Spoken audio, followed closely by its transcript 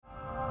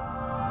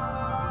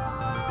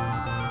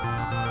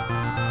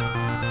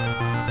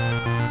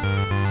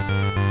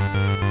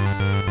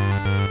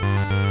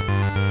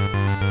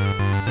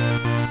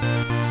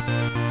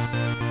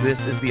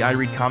This is the I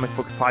Read Comic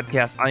Books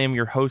podcast. I am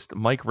your host,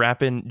 Mike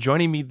Rappin.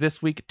 Joining me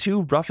this week,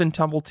 two rough and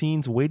tumble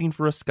teens waiting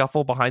for a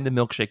scuffle behind the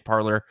milkshake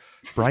parlor,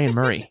 Brian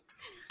Murray.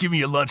 Give me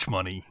your lunch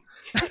money.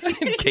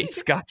 And Kate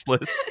Scotchless.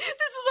 This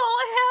is all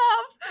I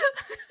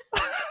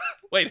have.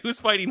 Wait, who's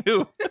fighting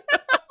who?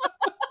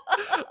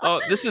 Oh,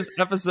 this is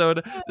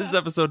episode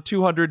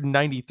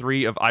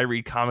 293 of I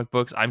Read Comic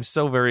Books. I'm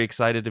so very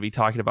excited to be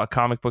talking about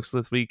comic books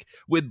this week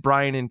with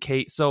Brian and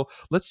Kate. So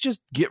let's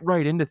just get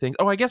right into things.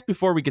 Oh, I guess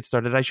before we get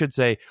started, I should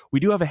say we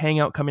do have a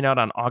hangout coming out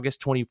on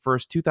August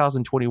 21st,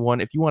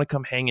 2021. If you want to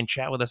come hang and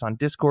chat with us on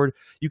Discord,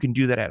 you can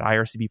do that at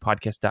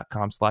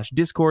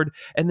ircbpodcast.com/Discord.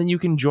 And then you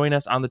can join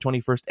us on the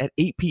 21st at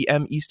 8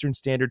 p.m. Eastern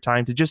Standard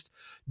Time to just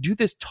do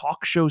this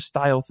talk show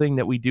style thing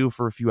that we do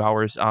for a few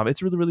hours.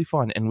 It's really, really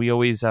fun. And we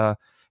always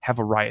have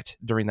a riot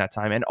during that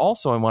time. And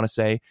also I want to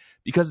say,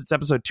 because it's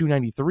episode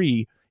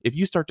 293, if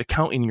you start to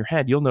count in your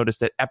head, you'll notice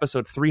that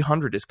episode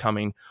 300 is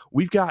coming.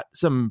 We've got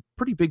some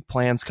pretty big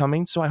plans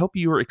coming, so I hope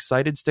you are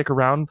excited. Stick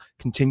around,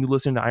 continue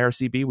listening to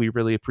IRCB. We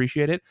really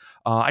appreciate it.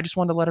 I just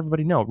wanted to let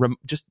everybody know,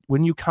 just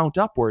when you count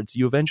upwards,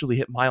 you eventually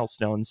hit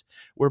milestones.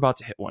 We're about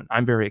to hit one.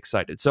 I'm very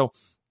excited. So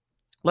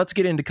let's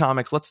get into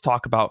comics. Let's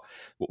talk about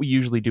what we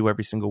usually do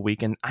every single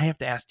week. And I have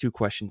to ask two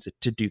questions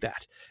to do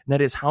that. And that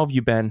is, how have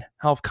you been?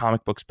 How have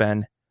comic books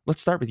been? Let's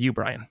start with you,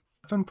 Brian.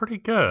 I've been pretty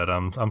good.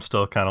 I'm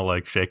still kind of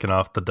like shaking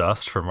off the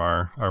dust from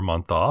our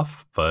month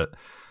off, but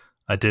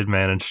I did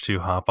manage to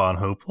hop on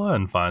Hoopla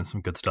and find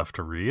some good stuff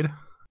to read.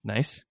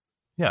 Nice.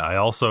 Yeah, I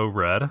also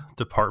read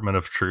Department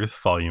of Truth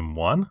Volume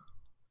 1.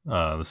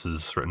 This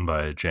is written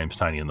by James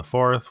Tynion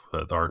IV,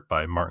 with art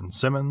by Martin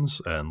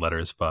Simmons and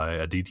letters by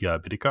Aditya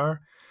Bidikar.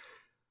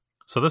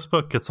 So this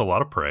book gets a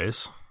lot of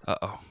praise.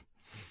 Uh-oh.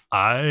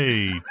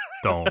 I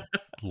don't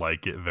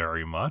like it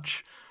very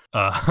much.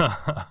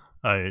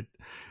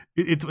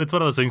 It's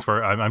one of those things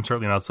where I'm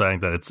certainly not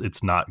saying that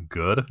it's not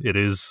good. It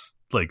is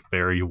like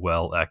very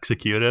well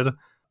executed.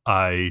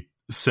 I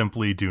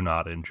simply do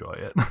not enjoy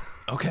it.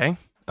 Okay.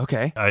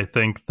 I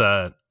think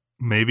that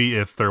maybe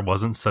if there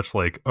wasn't such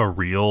like a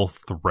real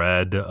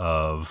thread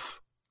of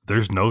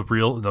there's no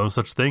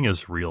such thing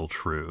as real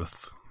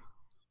truth,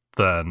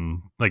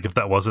 then like if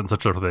that wasn't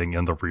such a thing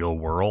in the real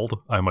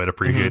world, I might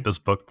appreciate this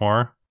book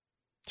more.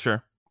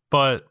 Sure.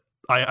 But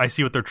I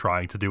see what they're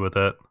trying to do with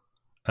it,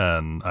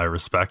 and I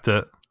respect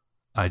it.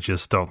 I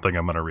just don't think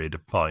I'm going to read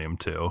Volume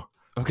 2.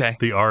 Okay.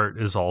 The art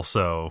is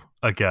also,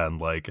 again,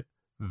 like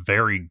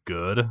very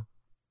good,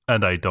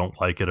 and I don't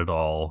like it at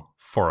all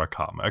for a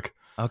comic.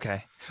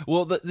 Okay.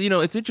 Well,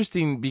 it's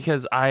interesting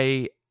because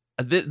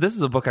this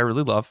is a book I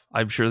really love.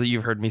 I'm sure that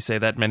you've heard me say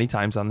that many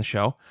times on the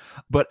show.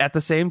 But at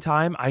the same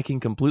time, I can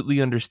completely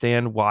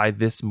understand why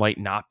this might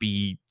not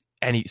be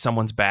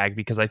someone's bag,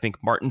 because I think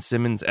Martin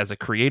Simmons as a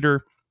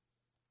creator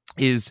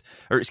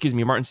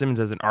Martin Simmons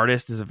as an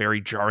artist is a very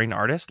jarring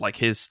artist. Like,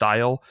 his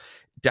style,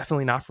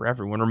 definitely not for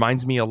everyone.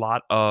 Reminds me a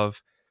lot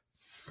of,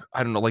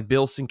 I don't know, like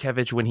Bill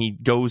Sienkiewicz when he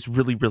goes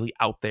really, really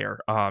out there.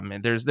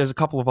 And there's a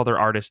couple of other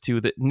artists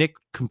too that Nick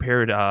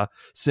compared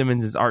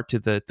Simmons' art to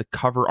the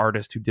cover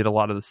artist who did a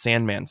lot of the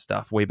Sandman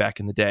stuff way back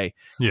in the day.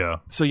 Yeah.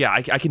 So yeah,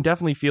 I can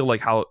definitely feel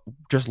like how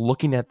just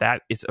looking at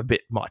that, it's a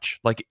bit much.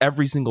 Like,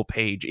 every single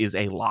page is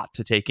a lot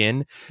to take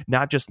in.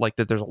 Not just like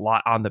that there's a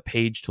lot on the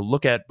page to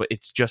look at, but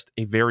it's just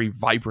a very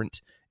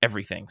vibrant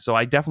everything. So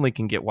I definitely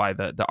can get why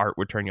the art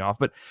would turn you off.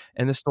 But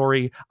in the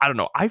story, I don't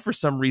know, I for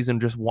some reason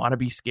just want to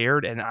be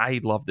scared, and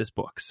I love this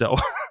book. So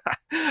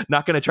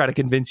not going to try to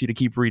convince you to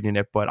keep reading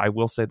it, but I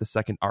will say the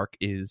second arc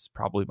is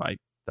probably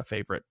the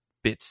favorite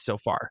bits so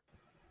far.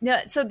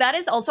 Yeah, so that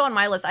is also on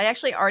my list. I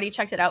actually already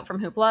checked it out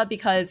from Hoopla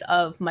because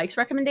of Mike's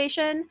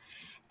recommendation.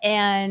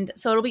 And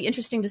so it'll be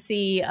interesting to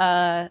see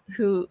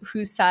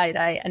whose side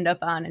I end up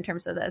on in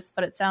terms of this.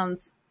 But it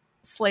sounds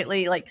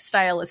slightly like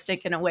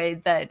stylistic in a way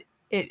that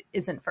it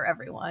isn't for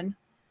everyone.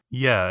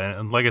 Yeah,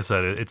 and like I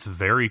said, it's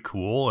very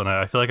cool, and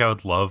I feel like I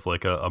would love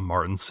like a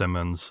Martin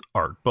Simmons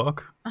art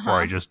book where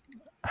I just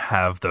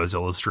have those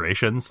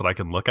illustrations that I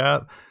can look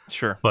at.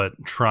 Sure. But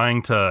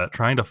trying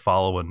to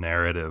follow a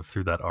narrative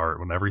through that art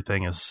when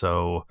everything is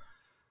so,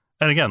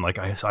 and again, like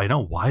I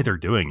know why they're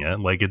doing it.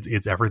 Like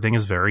it's everything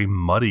is very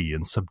muddy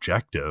and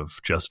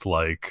subjective, just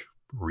like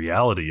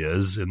reality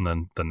is in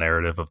the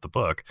narrative of the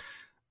book.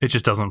 It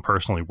just doesn't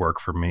personally work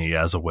for me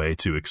as a way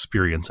to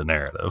experience a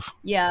narrative.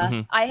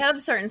 Yeah, I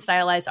have certain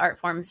stylized art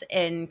forms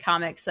in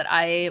comics that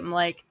I'm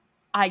like,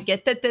 I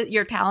get that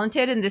you're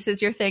talented and this is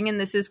your thing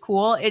and this is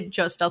cool. It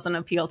just doesn't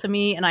appeal to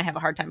me, and I have a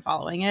hard time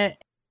following it.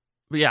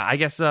 But yeah, I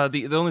guess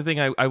the only thing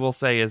I will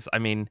say is, I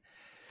mean,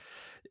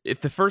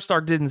 if the first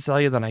arc didn't sell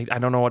you, then I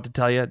don't know what to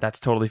tell you. That's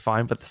totally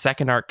fine. But the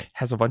second arc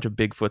has a bunch of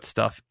Bigfoot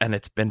stuff, and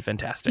it's been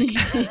fantastic.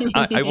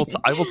 I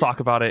will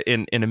talk about it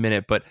in a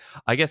minute. But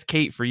I guess,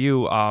 Kate, for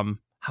you,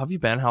 how have you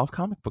been? How have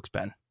comic books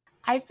been?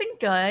 I've been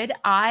good.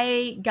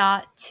 I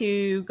got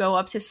to go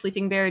up to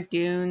Sleeping Bear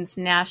Dunes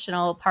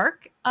National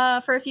Park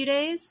for a few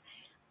days,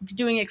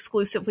 doing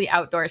exclusively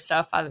outdoor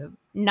stuff. I'm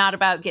not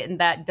about getting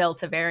that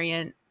Delta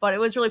variant, but it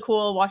was really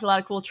cool. Walked a lot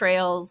of cool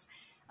trails,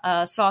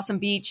 saw some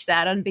beach,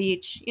 sat on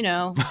beach,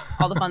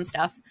 all the fun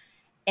stuff.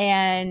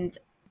 and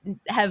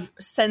have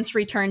since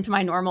returned to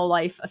my normal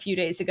life a few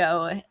days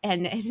ago,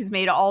 and it has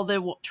made all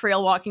the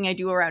trail walking I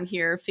do around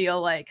here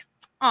feel like,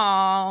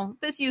 oh,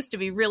 this used to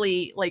be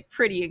really like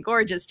pretty and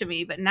gorgeous to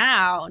me, but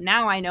now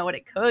I know what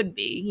it could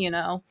be, you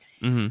know.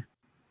 Mm-hmm.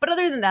 But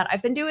other than that,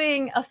 I've been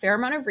doing a fair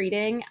amount of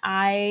reading.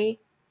 I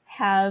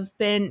have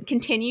been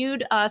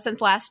continued since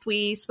last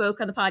we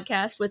spoke on the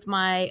podcast with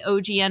my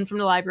OGN from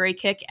the library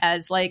kick,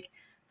 as like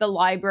the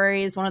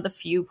library is one of the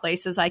few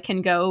places I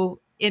can go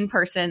in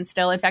person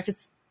still. In fact,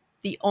 it's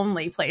the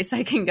only place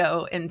I can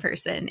go in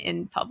person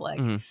in public,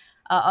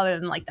 other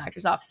than like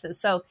doctor's offices.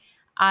 So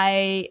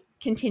I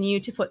continue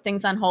to put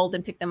things on hold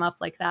and pick them up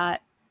like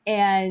that.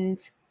 And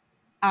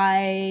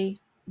I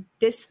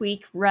this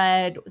week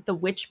read The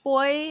Witch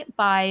Boy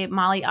by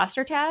Molly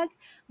Ostertag,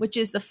 which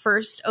is the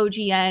first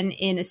OGN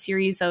in a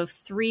series of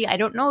 3. I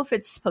don't know if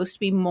it's supposed to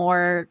be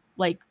more,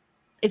 like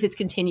if it's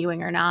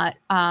continuing or not.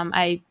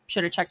 I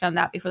should have checked on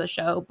that before the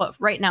show, but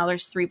right now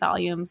there's 3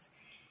 volumes.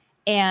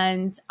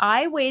 And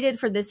I waited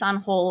for this on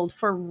hold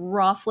for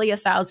roughly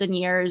 1,000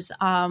 years,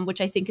 which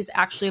I think is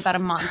actually about a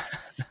month.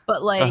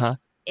 But like,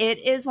 it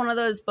is one of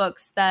those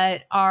books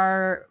that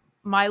are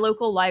my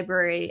local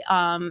library.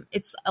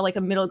 It's like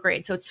a middle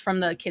grade, so it's from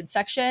the kids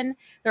section.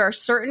 There are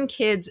certain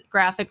kids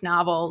graphic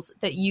novels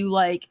that you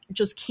like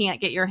just can't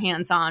get your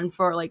hands on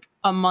for like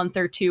a month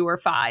or 2 or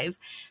 5.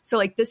 So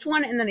like this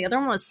one, and then the other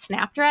one was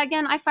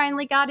Snapdragon. I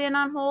finally got in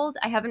on hold.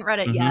 I haven't read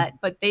it yet,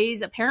 but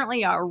these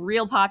apparently are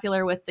real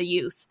popular with the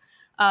youth.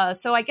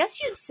 So I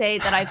guess you'd say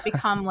that I've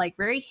become like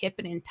very hip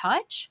and in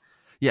touch.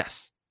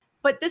 Yes.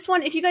 But this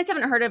one, if you guys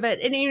haven't heard of it,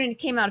 it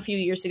came out a few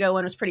years ago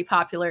when it was pretty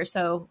popular.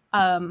 So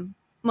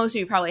most of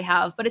you probably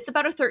have. But it's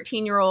about a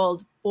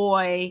 13-year-old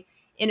boy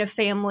in a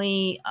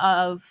family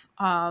of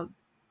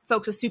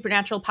folks with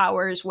supernatural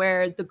powers,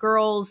 where the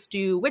girls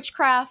do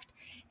witchcraft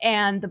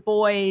and the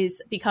boys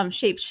become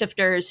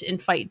shapeshifters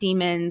and fight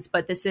demons.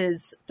 But this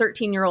is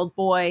 13-year-old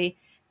boy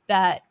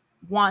that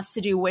wants to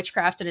do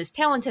witchcraft and is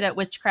talented at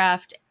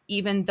witchcraft,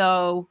 even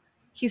though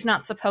he's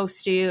not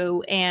supposed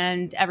to.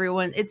 And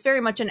everyone, it's very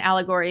much an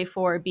allegory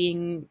for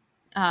being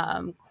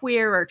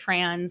queer or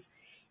trans.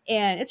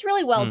 And it's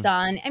really well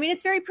done. I mean,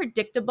 it's very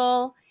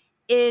predictable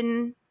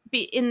in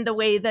the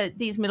way that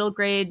these middle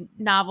grade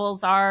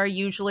novels are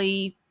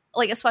usually,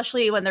 like,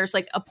 especially when there's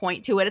like a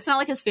point to it. It's not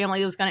like his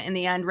family was going to, in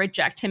the end,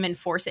 reject him and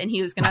force it, and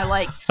he was going to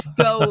like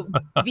go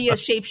be a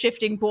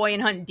shape-shifting boy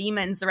and hunt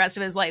demons the rest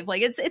of his life.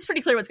 Like, it's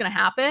pretty clear what's going to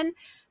happen,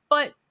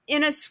 but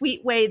in a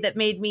sweet way that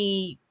made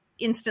me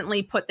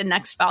instantly put the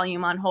next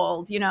volume on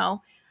hold, you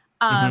know?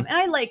 And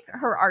I like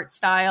her art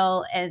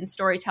style and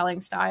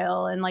storytelling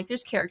style. And like,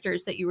 there's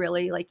characters that you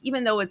really like,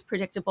 even though it's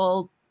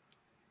predictable,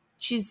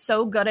 she's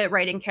so good at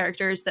writing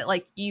characters that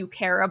like you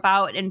care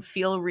about and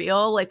feel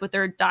real, like with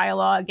their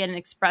dialogue and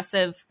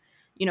expressive,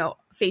 you know,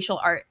 facial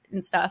art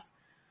and stuff.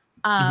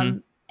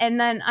 And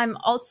then I'm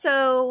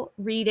also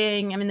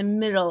reading, I'm in the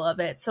middle of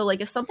it. So like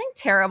if something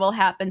terrible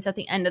happens at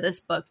the end of this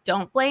book,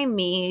 don't blame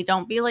me.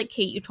 Don't be like,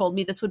 Kate, you told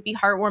me this would be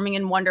heartwarming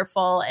and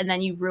wonderful, and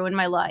then you ruined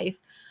my life.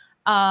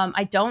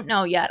 I don't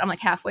know yet. I'm like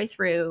halfway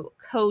through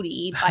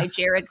Cody by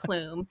Jared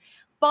Clume,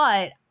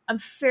 but I'm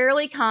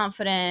fairly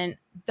confident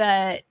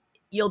that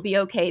you'll be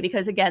okay,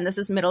 because again, this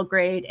is middle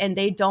grade and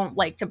they don't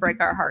like to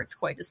break our hearts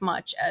quite as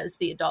much as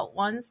the adult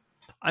ones.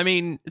 I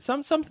mean,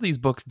 some of these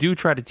books do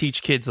try to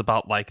teach kids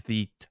about like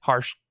the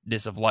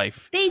harshness of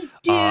life. They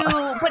do,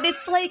 but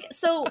it's like,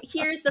 so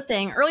here's the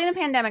thing. Early in the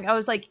pandemic, I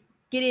was like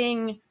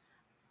getting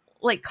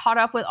like caught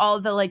up with all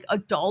the like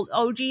adult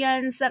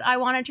OGNs that I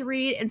wanted to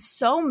read, and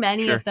so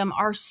many of them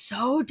are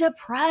so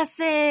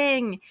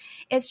depressing.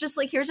 It's just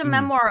like, here's a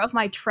memoir of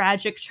my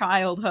tragic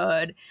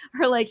childhood,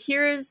 or like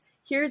here's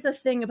the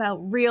thing about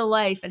real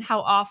life and how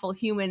awful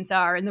humans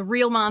are, and the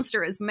real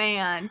monster is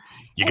man.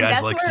 You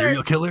guys like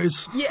serial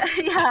killers?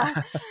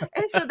 Yeah.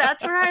 And so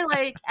that's where I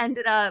like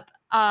ended up.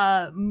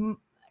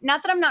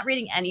 Not that I'm not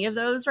reading any of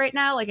those right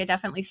now. Like I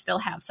definitely still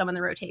have some in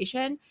the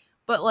rotation,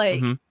 but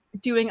like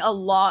doing a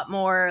lot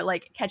more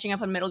like catching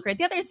up on middle grade.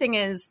 The other thing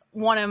is,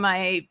 one of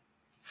my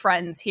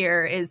friends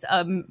here is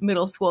a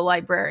middle school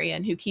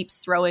librarian who keeps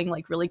throwing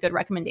like really good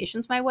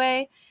recommendations my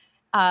way.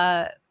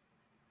 And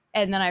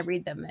then I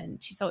read them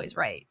and she's always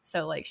right.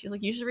 So like, she's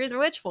like, you should read The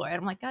Witch Boy. And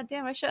I'm like, God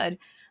damn, I should.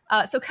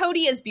 So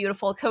Cody is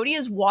beautiful. Cody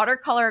is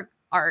watercolor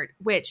art,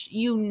 which,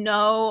 you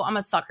know, I'm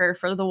a sucker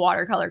for the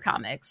watercolor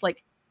comics.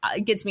 Like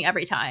it gets me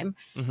every time.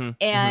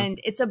 And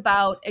it's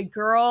about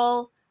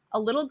a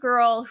little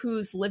girl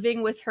who's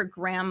living with her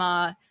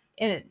grandma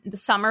in the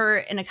summer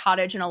in a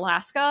cottage in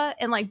Alaska.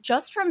 And like,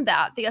 just from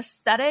that, the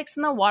aesthetics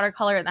and the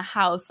watercolor in the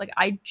house, like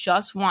I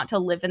just want to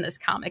live in this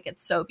comic.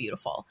 It's so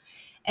beautiful.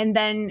 And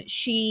then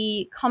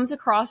she comes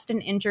across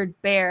an injured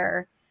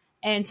bear.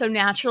 And so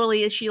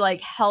naturally she like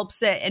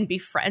helps it and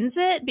befriends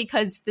it,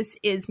 because this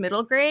is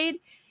middle grade.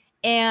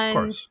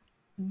 And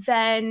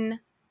then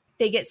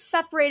they get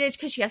separated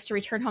because she has to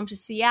return home to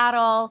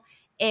Seattle.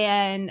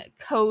 And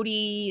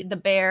Cody, the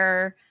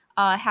bear,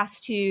 has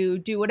to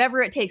do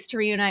whatever it takes to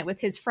reunite with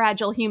his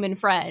fragile human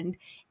friend.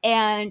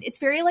 And it's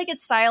very like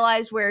it's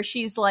stylized where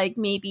she's like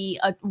maybe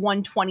a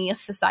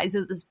 1/20th the size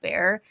of this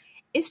bear.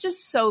 It's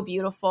just so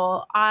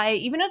beautiful.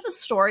 Even if the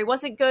story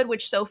wasn't good,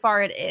 which so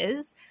far it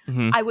is,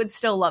 I would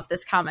still love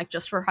this comic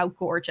just for how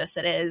gorgeous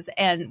it is.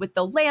 And with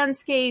the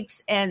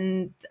landscapes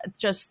and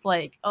just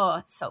like, oh,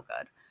 it's so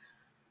good.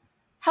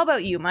 How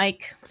about you,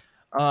 Mike?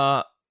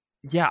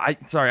 Yeah,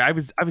 I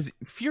was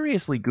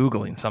furiously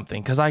Googling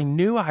something because I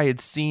knew I had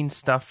seen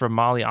stuff from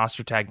Molly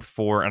Ostertag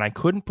before and I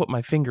couldn't put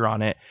my finger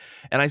on it.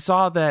 And I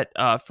saw that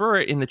Fur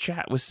in the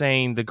chat was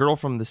saying The Girl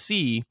from the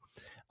Sea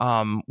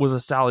was a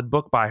solid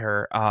book by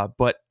her,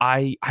 but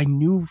I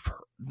knew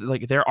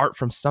like their art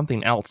from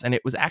something else, and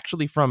it was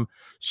actually from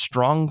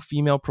Strong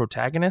Female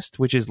Protagonist,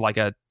 which is like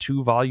a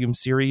 2-volume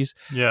series.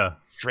 Yeah,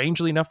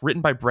 strangely enough,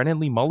 written by Brennan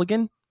Lee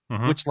Mulligan,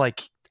 which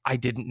like I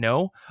didn't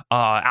know.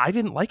 I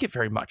didn't like it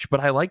very much, but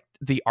I liked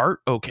the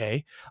art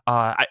okay.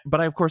 But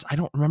of course, I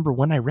don't remember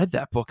when I read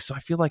that book, so I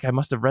feel like I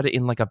must have read it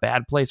in like a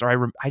bad place,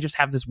 or I just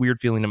have this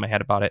weird feeling in my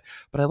head about it.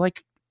 But I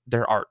like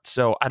their art,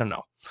 so I don't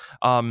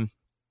know.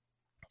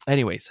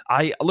 Anyways,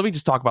 let me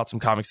just talk about some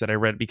comics that I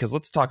read, because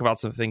let's talk about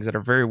some things that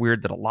are very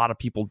weird that a lot of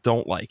people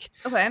don't like.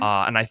 Okay.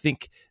 And I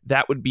think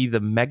that would be the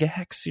Mega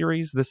Hex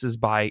series. This is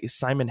by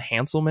Simon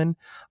Hanselman.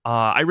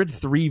 I read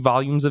 3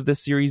 volumes of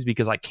this series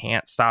because I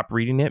can't stop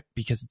reading it,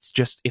 because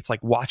it's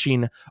like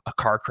watching a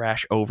car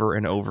crash over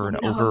and over and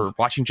over,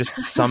 watching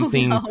just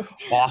something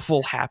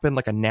awful happen,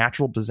 like a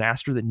natural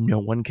disaster that no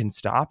one can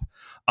stop.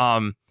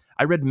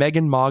 I read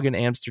Megan Mogg in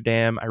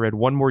Amsterdam, I read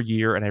One More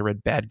Year, and I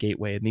read Bad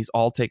Gateway, and these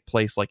all take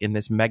place like in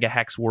this Mega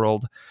Hex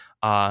world.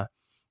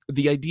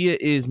 The idea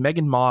is Meg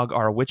and Mogg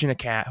are a witch and a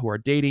cat who are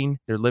dating.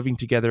 They're living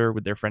together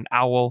with their friend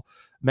Owl.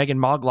 Meg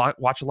and Mogg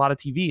watch a lot of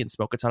TV and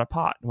smoke a ton of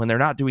pot. When they're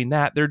not doing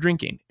that, they're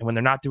drinking. And when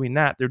they're not doing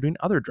that, they're doing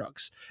other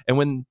drugs.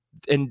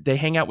 And they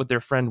hang out with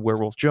their friend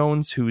Werewolf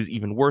Jones, who's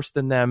even worse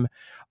than them.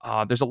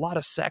 There's a lot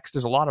of sex.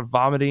 There's a lot of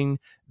vomiting.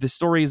 The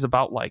story is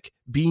about like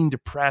being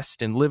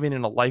depressed and living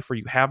in a life where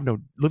you have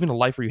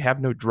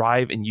no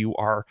drive, and you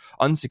are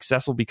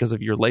unsuccessful because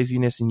of your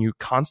laziness, and you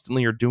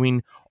constantly are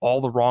doing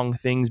all the wrong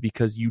things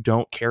because you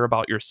don't care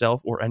about yourself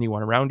or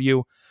anyone around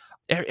you.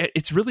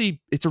 It's a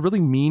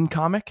really mean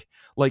comic,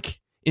 like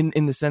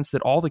in the sense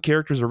that all the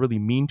characters are really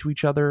mean to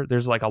each other.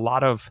 There's like a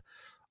lot of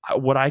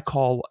what I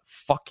call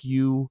fuck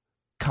you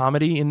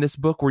comedy in this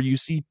book, where you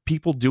see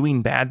people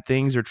doing bad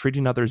things or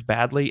treating others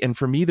badly, and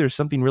for me there's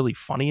something really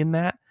funny in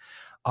that.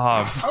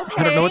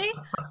 Okay.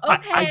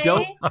 I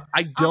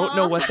don't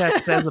know what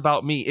that says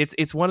about me.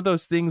 It's one of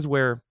those things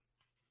where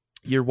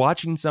you're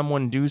watching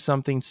someone do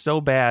something so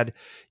bad,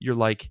 you're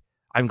like,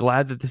 I'm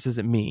glad that this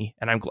isn't me,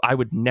 and I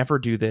would never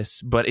do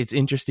this, but it's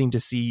interesting to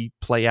see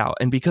play out.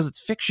 And because it's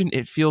fiction,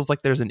 it feels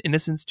like there's an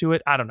innocence to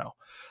it. I don't know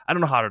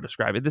how to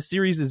describe it. The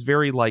series is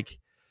very like,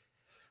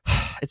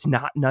 it's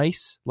not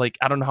nice. Like,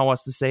 I don't know how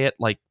else to say it.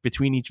 Like,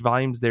 between each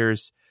volumes,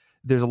 there's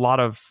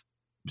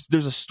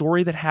a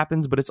story that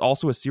happens, but it's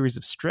also a series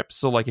of strips.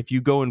 So like if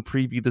you go and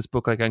preview this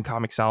book like on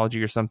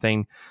Comixology or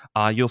something,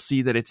 you'll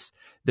see that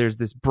there's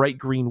this bright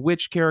green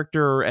witch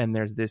character and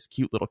there's this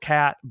cute little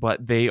cat,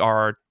 but they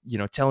are,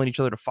 telling each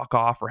other to fuck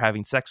off or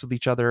having sex with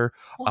each other.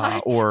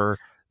 Or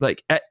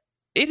like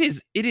it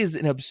is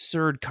an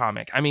absurd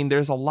comic. I mean,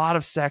 there's a lot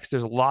of sex,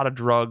 there's a lot of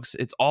drugs.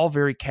 It's all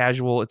very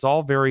casual. It's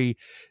all very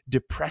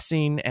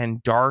depressing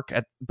and dark,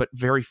 but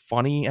very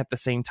funny at the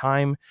same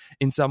time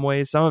in some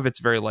ways. Some of it's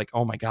very like,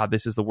 oh my God,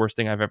 this is the worst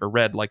thing I've ever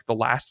read. Like the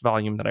last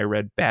volume that I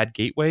read, Bad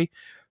Gateway,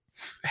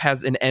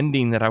 has an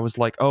ending that I was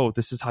like, oh,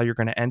 this is how you're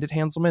going to end it,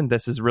 Hanselman?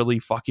 This is really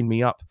fucking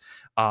me up.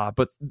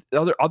 But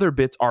other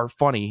bits are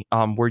funny,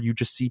 where you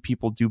just see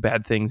people do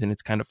bad things, and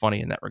it's kind of funny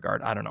in that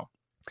regard. I don't know.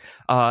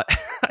 I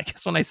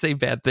guess when I say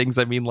bad things,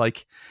 I mean,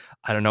 like,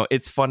 I don't know.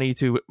 It's funny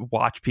to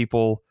watch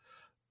people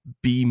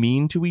be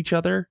mean to each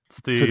other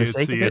for the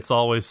sake of it. It's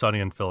Always Sunny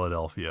in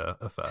Philadelphia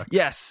effect.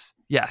 Yes.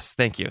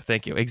 Thank you.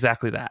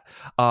 Exactly that.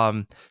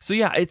 So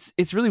yeah,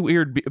 it's really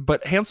weird,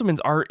 but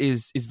Hanselman's art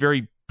is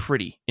very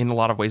pretty in a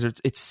lot of ways.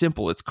 It's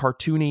simple. It's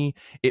cartoony.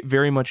 It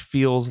very much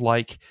feels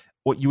like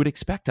what you would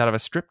expect out of a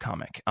strip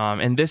comic.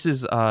 And this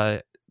is,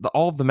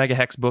 all of the Mega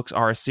Hex books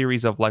are a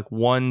series of like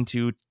 1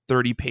 to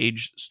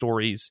 30-page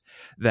stories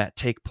that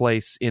take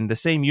place in the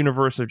same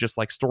universe of just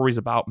like stories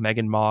about Meg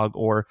and Mogg,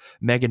 or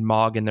Meg and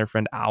Mogg and their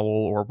friend Owl,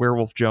 or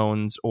Werewolf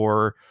Jones,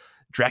 or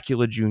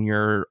Dracula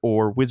Jr.,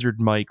 or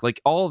Wizard Mike,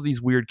 like all of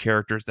these weird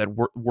characters that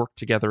work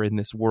together in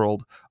this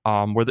world,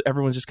 where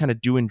everyone's just kind of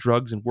doing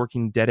drugs and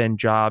working dead-end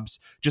jobs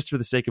just for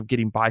the sake of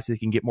getting by so they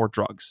can get more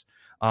drugs.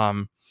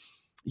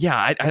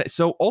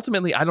 So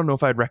ultimately, I don't know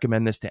if I'd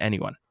recommend this to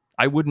anyone.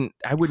 I wouldn't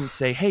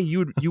say, hey,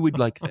 you would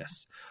like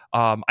this.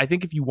 I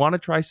think if you want to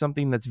try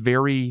something that's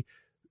very,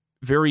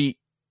 very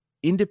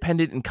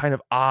independent and kind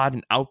of odd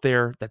and out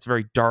there, that's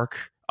very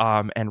dark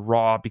and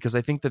raw, because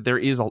I think that there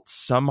is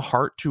some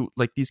heart to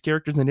like these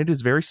characters, and it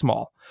is very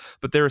small,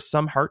 but there is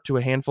some heart to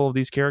a handful of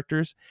these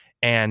characters,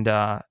 and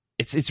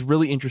it's a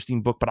really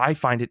interesting book, but I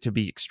find it to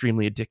be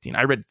extremely addicting.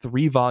 I read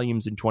 3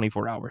 volumes in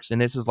 24 hours, and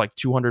this is like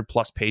 200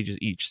 plus pages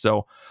each.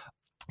 So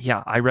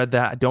yeah, I read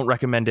that. I don't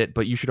recommend it,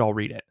 but you should all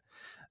read it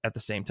at the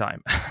same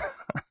time.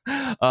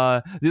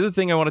 The other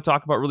thing I want to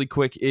talk about really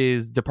quick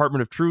is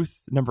Department of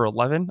Truth, number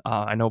 11.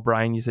 I know,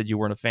 Brian, you said you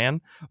weren't a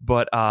fan,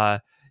 but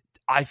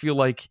I feel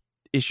like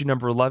issue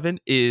number 11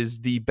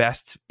 is the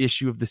best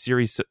issue of the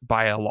series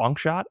by a long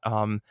shot.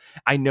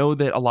 I know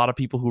that a lot of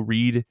people who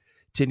read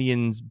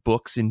Tynion's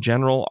books in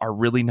general are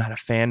really not a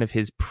fan of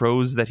his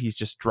prose that he's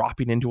just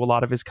dropping into a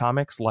lot of his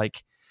comics.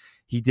 Like,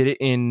 he did it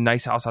in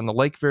Nice House on the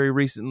Lake very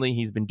recently.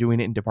 He's been doing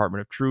it in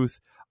Department of Truth.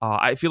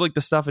 I feel like the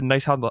stuff in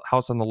Nice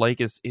House on the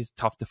Lake is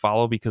tough to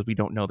follow because we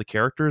don't know the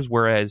characters,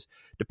 whereas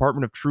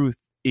Department of Truth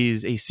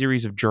is a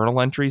series of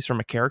journal entries from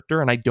a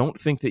character, and I don't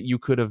think that you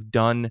could have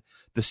done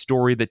the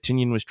story that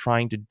Tynion was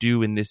trying to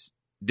do in this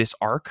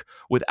arc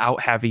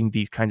without having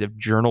these kinds of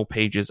journal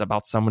pages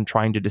about someone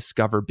trying to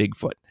discover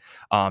Bigfoot,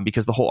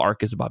 because the whole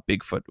arc is about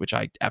Bigfoot, which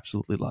I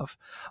absolutely love.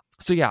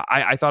 So yeah,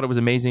 I thought it was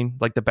amazing,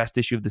 like the best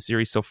issue of the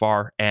series so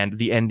far, and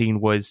the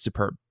ending was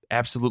superb.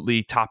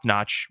 Absolutely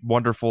top-notch,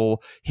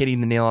 wonderful, hitting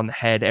the nail on the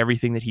head.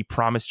 Everything that he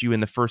promised you in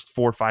the first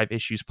 4 or 5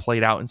 issues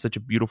played out in such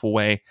a beautiful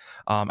way.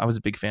 I was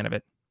a big fan of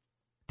it.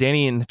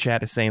 Danny in the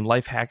chat is saying,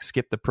 life hack,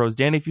 skip the prose.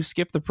 Danny, if you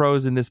skip the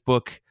prose in this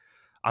book,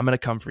 I'm going to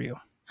come for you.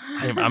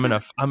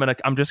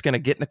 I'm just gonna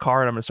get in the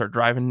car and I'm gonna start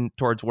driving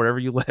towards wherever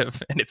you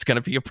live, and it's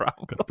gonna be a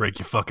problem. Gonna break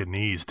your fucking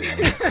knees,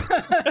 Danny.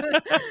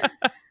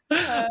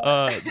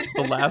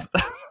 The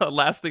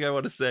last thing I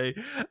want to say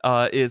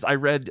is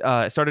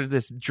I started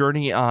this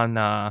journey on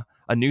a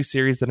new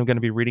series that I'm going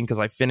to be reading because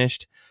I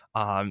finished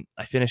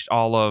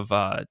all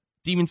of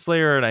Demon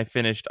Slayer, and I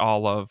finished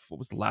all of, what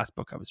was the last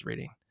book I was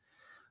reading?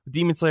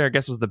 Demon Slayer, I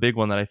guess, was the big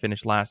one that I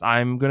finished last.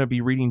 I'm going to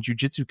be reading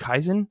Jujutsu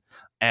Kaisen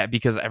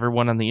because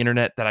everyone on the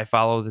internet that I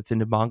follow that's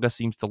into manga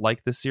seems to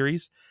like this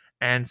series.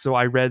 And so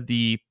I read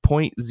the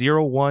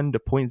 0.01 to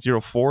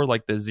 0.04,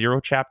 like the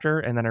 0 chapter,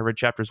 and then I read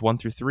chapters 1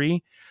 through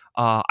 3.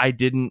 I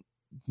didn't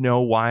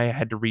know why I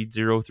had to read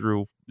 0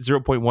 through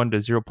 0.1 to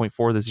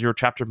 0.4. The 0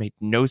 chapter made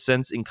no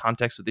sense in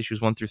context with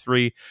issues 1 through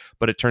 3,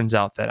 but it turns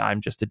out that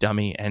I'm just a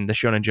dummy, and the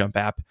Shonen Jump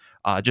app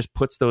just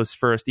puts those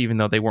first, even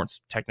though they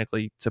weren't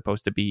technically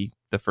supposed to be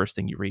the first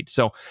thing you read.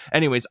 So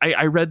anyways,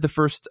 I read the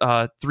first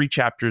 3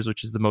 chapters,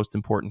 which is the most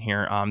important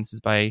here. This is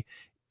by,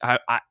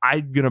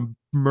 I'm going to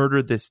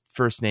murder this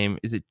first name.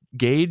 Is it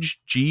Gage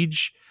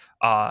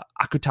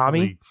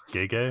Akutami?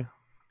 Gege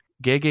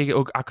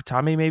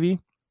Akutami, maybe?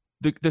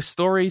 The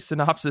story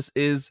synopsis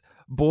is: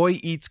 boy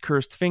eats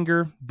cursed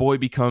finger. Boy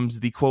becomes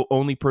the, quote,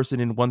 only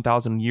person in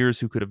 1,000 years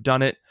who could have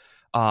done it.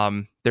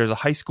 There's a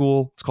high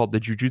school. It's called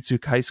the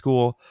Jujutsu High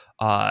School.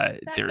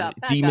 There are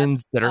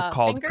demons that are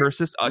called finger?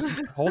 Curses.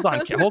 Hold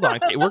on. Hold on.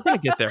 We're going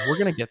to get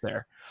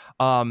there.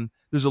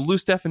 There's a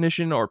loose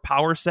definition or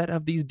power set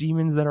of these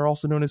demons that are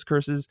also known as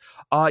curses.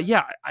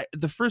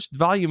 The first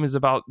volume is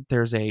about,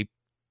 there's a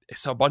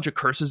bunch of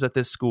curses at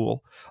this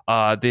school.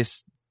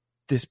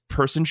 This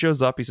person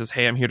shows up. He says,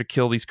 hey, I'm here to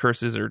kill these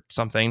curses or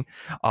something.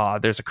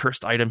 There's a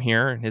cursed item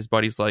here. And his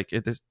buddy's like,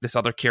 this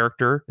other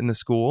character in the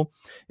school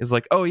is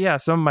like, oh yeah,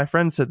 some of my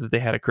friends said that they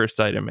had a cursed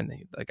item. And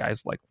the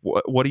guy's like,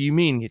 what do you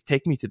mean?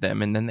 Take me to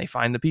them. And then they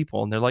find the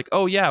people and they're like,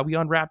 oh yeah, we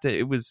unwrapped it.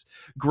 It was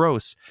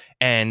gross.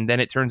 And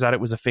then it turns out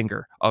it was a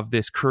finger of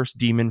this cursed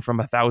demon from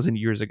 1,000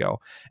 years ago.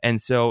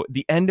 And so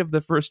the end of the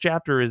first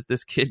chapter is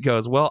this kid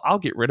goes, well, I'll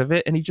get rid of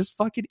it. And he just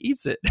fucking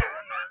eats it.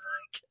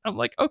 I'm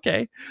like,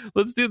 okay,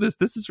 let's do this.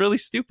 This is really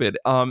stupid.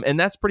 And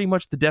that's pretty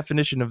much the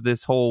definition of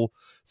this whole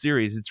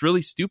series. It's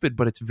really stupid,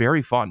 but it's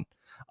very fun.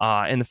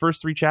 And the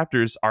first 3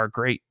 chapters are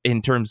great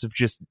in terms of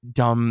just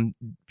dumb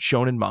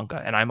shonen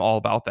manga, and I'm all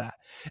about that.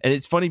 And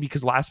it's funny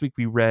because last week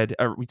we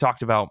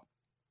talked about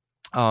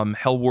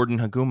Hellwarden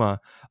Haguma,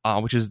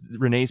 which is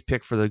Renee's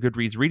pick for the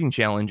Goodreads Reading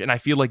Challenge, and I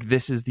feel like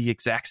this is the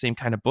exact same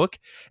kind of book,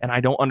 and I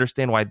don't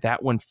understand why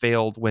that one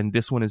failed when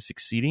this one is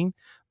succeeding.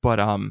 But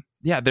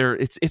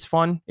it's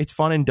fun. It's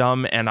fun and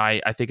dumb, and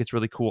I think it's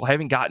really cool. I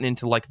haven't gotten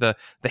into like the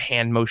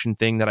hand motion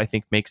thing that I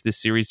think makes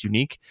this series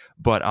unique,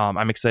 but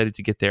I'm excited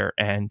to get there,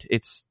 and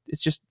it's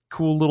just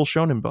cool little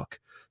shonen book.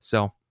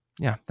 So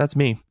yeah, that's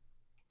me.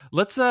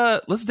 Let's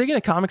dig into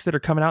comics that are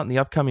coming out in the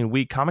upcoming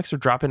week. Comics are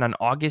dropping on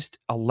August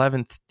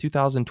 11th,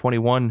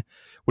 2021.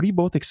 What are you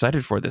both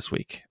excited for this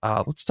week?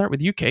 Let's start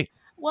with you, Kate.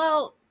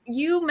 Well,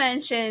 you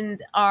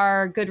mentioned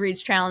our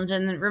Goodreads challenge,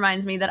 and it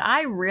reminds me that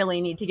I really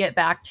need to get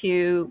back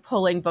to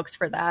pulling books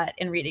for that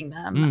and reading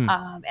them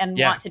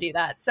want to do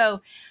that.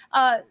 So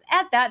add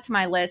that to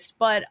my list.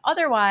 But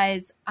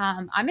otherwise,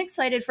 I'm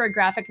excited for a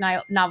graphic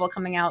novel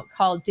coming out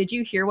called Did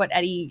You Hear What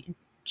Eddie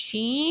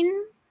Gein?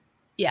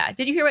 Yeah.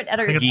 Did you hear what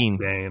Eddie Gein?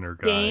 Gain? Yeah,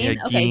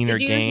 okay. Gein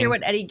Did you Gain. hear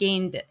what Eddie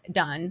Gein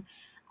done?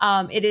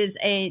 It is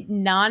a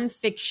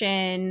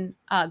nonfiction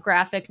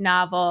graphic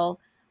novel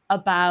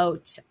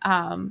about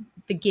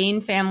the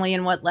Gain family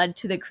and what led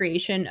to the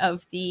creation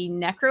of the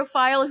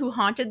necrophile who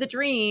haunted the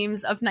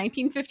dreams of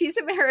 1950s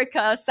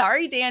America.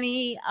 Sorry,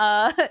 Danny,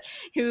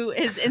 who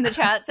is in the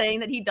chat saying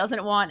that he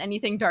doesn't want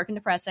anything dark and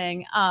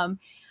depressing.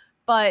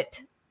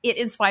 but it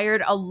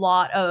inspired a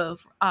lot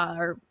of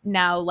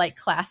now like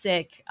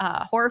classic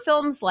horror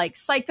films like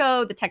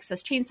Psycho, The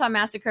Texas Chainsaw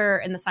Massacre,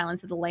 and The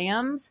Silence of the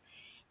Lambs.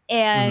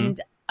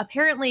 And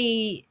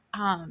apparently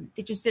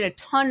they just did a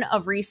ton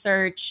of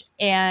research,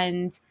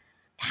 and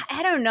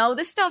I don't know,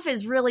 this stuff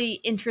is really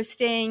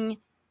interesting,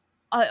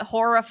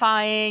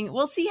 horrifying.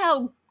 We'll see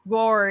how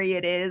gory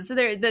it is.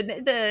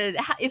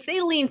 If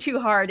they lean too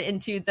hard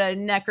into the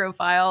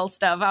necrophile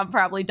stuff, I'm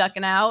probably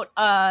ducking out.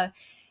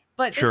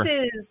 But Sure.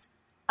 This is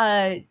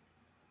a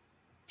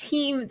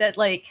team that,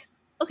 like,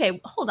 okay,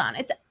 hold on.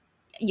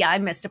 I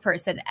missed a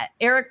person.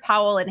 Eric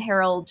Powell and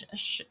Harold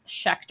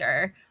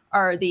Schechter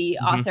are the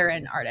author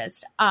and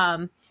artist.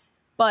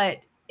 But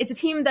it's a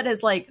team that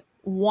has like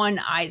won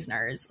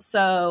Eisners.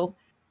 So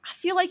I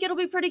feel like it'll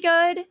be pretty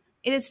good.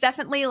 It is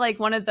definitely like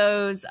one of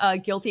those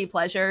guilty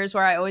pleasures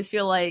where I always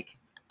feel like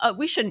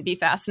we shouldn't be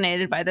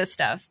fascinated by this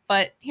stuff,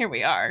 but here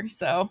we are.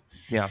 So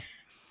Yeah.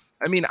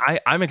 I mean,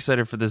 I'm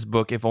excited for this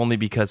book, if only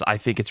because I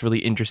think it's really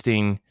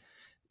interesting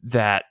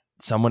that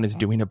someone is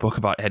doing a book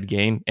about Ed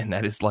Gein, and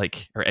that is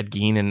like, or Ed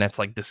Gein, and that's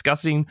like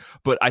disgusting.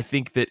 But I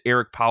think that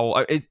Eric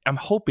Powell, I'm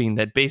hoping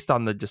that based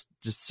on the just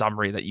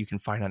summary that you can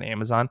find on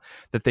Amazon,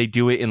 that they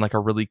do it in like a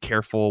really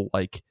careful,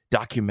 like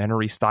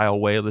documentary style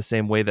way, the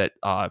same way that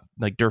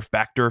like Derf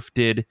Backderf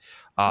did,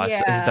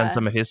 has done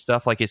some of his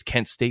stuff. Like his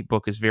Kent State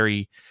book is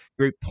very,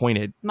 very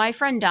pointed. My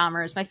Friend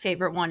Dahmer is my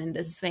favorite one in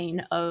this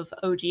vein of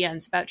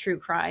OGNs about true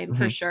crime,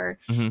 for sure.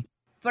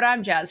 But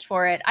I'm jazzed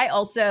for it. I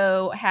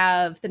also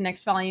have the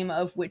next volume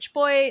of Witch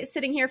Boy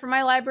sitting here from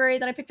my library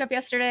that I picked up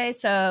yesterday.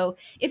 So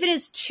if it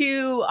is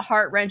too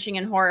heart-wrenching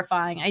and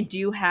horrifying, I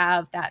do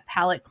have that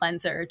palate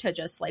cleanser to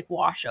just like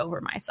wash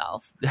over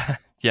myself.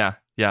 Yeah.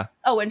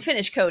 Oh, and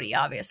finish Cody,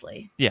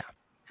 obviously. Yeah.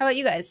 How about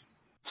you guys?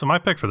 So my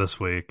pick for this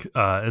week,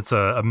 it's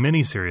a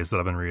mini series that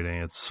I've been reading.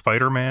 It's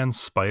Spider-Man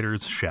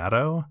Spider's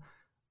Shadow,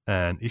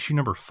 and issue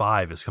number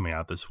 5 is coming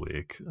out this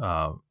week.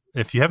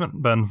 If you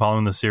haven't been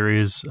following the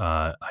series,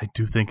 I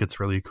do think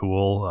it's really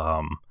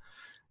cool.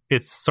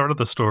 It's sort of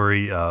the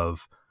story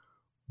of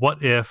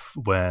what if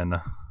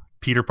when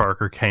Peter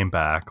Parker came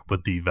back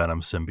with the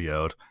Venom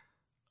symbiote,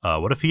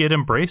 what if he had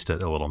embraced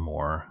it a little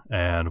more?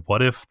 And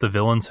what if the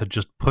villains had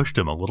just pushed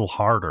him a little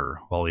harder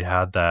while he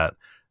had that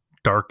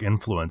dark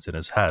influence in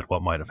his head?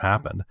 What might have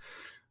happened?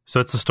 So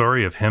it's a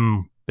story of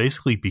him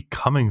basically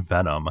becoming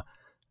Venom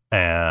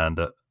and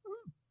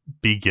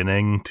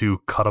beginning to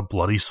cut a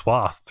bloody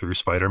swath through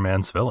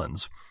Spider-Man's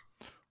villains.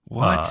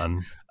 What?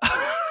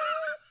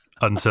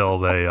 Until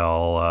they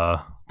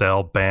all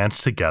band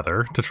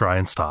together to try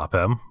and stop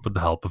him with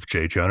the help of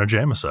J. Jonah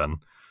Jameson.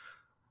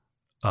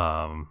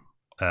 Am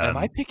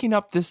I picking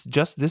up this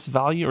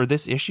value or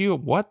this issue?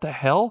 What the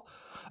hell?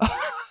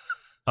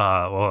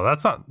 Well,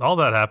 that's not all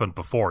that happened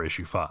before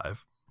issue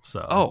 5.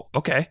 So,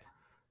 okay.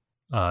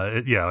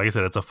 Like I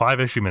said, it's a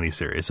 5-issue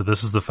miniseries. So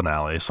this is the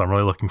finale. So I'm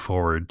really looking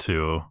forward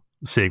to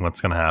seeing what's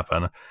going to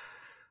happen.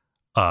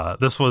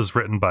 This was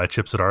written by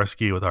Chip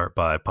Zdarsky with art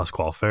by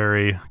Pasquale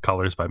Ferry,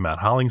 colors by Matt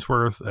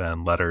Hollingsworth,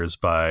 and letters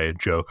by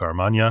Joe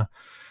Carmagna.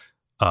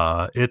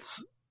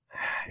 It's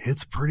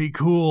pretty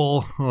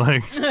cool.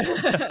 Like,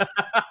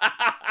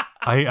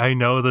 I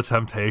know the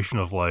temptation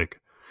of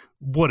like,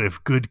 what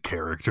if good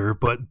character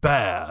but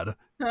bad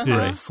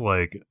is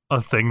like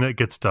a thing that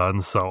gets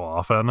done so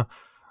often,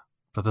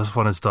 but this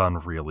one is done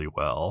really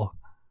well.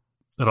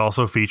 It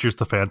also features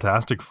the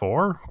Fantastic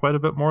Four quite a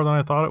bit more than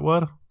I thought it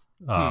would.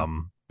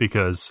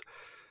 Because,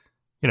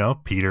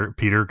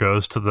 Peter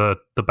goes to the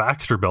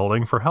Baxter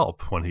building for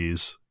help when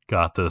he's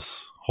got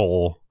this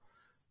whole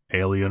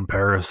alien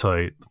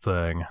parasite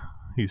thing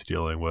he's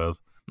dealing with.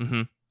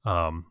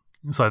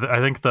 So I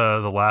think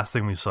the last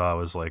thing we saw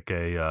was like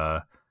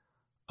a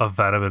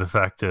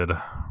Venom-infected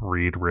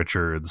Reed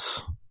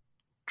Richards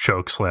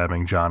choke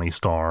slamming Johnny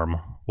Storm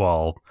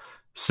while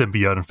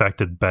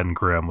symbiote-infected Ben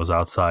Grimm was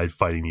outside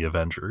fighting the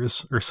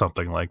Avengers or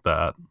something like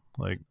that.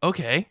 Like,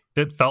 okay,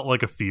 it felt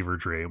like a fever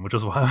dream, which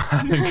is why I'm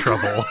having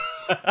trouble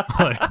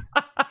like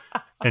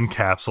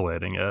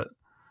encapsulating it.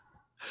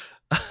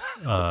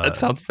 That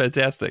sounds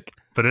fantastic.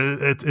 But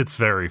it's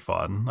very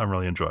fun. I'm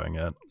really enjoying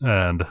it,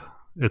 and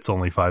it's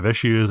only 5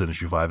 issues, and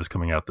issue 5 is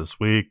coming out this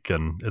week,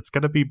 and it's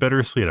gonna be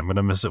bittersweet. I'm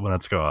gonna miss it when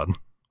it's gone.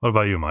 What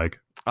about you, Mike?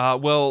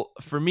 Well,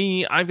 for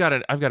me, I've got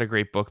a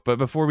great book, but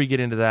before we get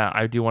into that,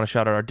 I do want to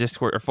shout out our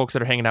Discord, or folks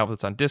that are hanging out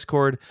with us on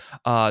Discord.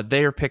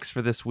 Their picks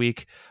for this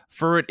week.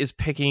 Furret is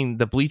picking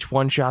the Bleach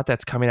one shot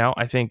that's coming out,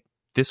 I think,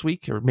 this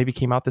week, or maybe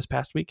came out this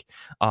past week.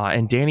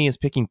 And Danny is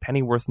picking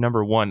Pennyworth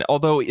number 1.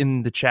 Although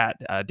in the chat,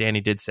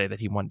 Danny did say that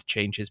he wanted to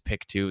change his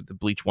pick to the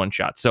Bleach one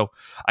shot. So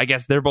I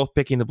guess they're both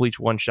picking the Bleach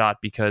one shot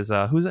because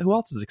who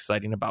else is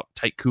exciting about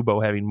Tite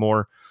Kubo having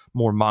more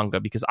manga?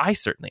 Because I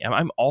certainly am.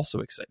 I'm also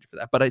excited for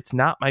that. But it's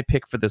not my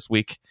pick for this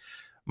week.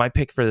 My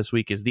pick for this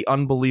week is The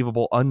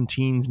Unbelievable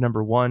Unteens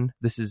number 1.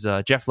 This is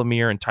Jeff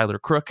Lemire and Tyler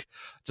Crook.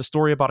 It's a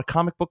story about a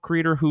comic book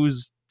creator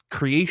whose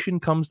creation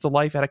comes to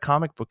life at a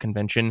comic book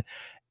convention,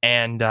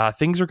 and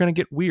things are going to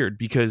get weird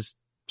because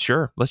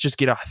sure, let's just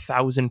get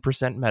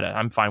 1,000% meta.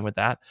 I'm fine with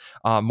that.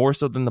 More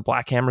so than the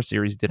Black Hammer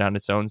series did on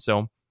its own.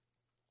 So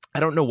I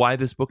don't know why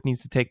this book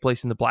needs to take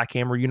place in the Black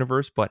Hammer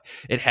universe, but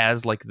it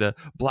has like the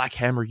Black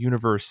Hammer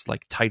universe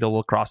like title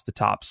across the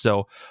top.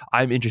 So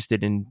I'm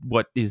interested in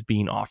what is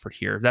being offered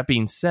here. That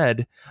being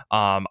said,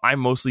 I'm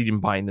mostly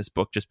buying this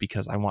book just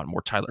because I want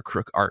more Tyler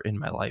Crook art in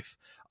my life.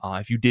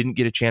 If you didn't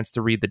get a chance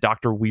to read the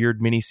Dr.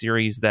 Weird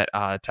miniseries that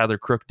Tyler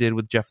Crook did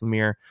with Jeff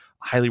Lemire,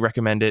 I highly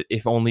recommend it,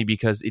 if only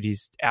because it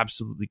is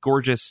absolutely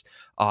gorgeous.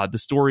 The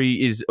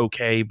story is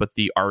okay, but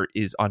the art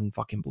is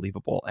unfucking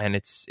believable, and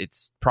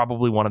it's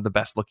probably one of the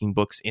best looking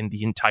books in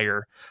the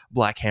entire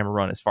Black Hammer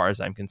run as far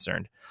as I'm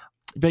concerned.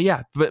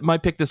 But my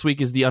pick this week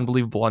is The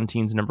Unbelievable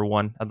Unteens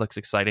 #1. That looks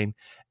exciting.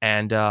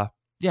 And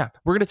yeah,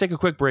 we're going to take a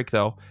quick break,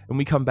 though. When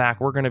we come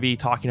back, we're going to be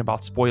talking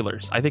about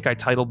spoilers. I think I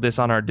titled this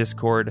on our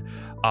Discord,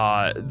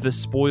 The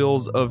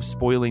Spoils of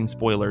Spoiling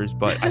Spoilers,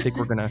 but I think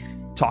we're going to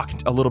talk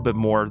a little bit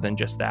more than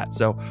just that.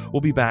 So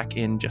we'll be back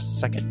in just a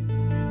second.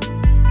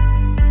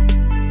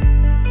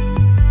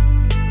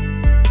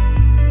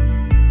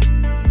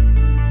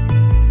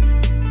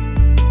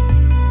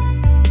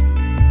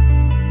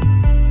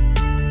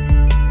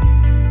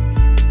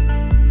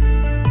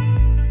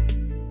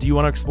 Do you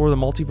want to explore the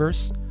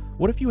multiverse?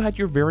 What if you had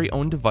your very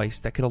own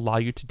device that could allow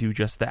you to do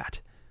just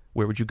that?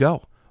 Where would you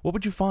go? What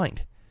would you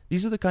find?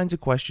 These are the kinds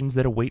of questions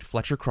that await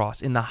Fletcher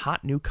Cross in the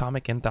hot new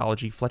comic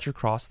anthology Fletcher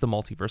Cross: The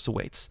Multiverse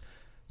Awaits.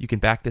 You can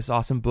back this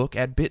awesome book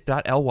at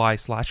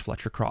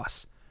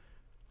bit.ly/FletcherCross.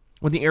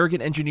 When the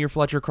arrogant engineer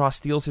Fletcher Cross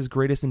steals his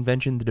greatest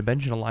invention, the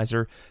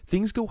Dimensionalizer,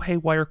 things go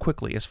haywire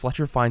quickly as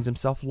Fletcher finds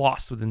himself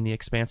lost within the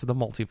expanse of the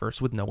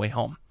multiverse with no way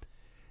home.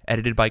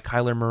 Edited by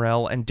Kyler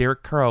Morrell and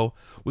Derek Crow,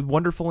 with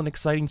wonderful and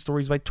exciting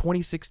stories by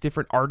 26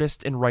 different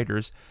artists and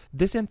writers,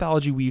 this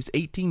anthology weaves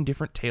 18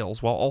 different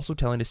tales while also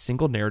telling a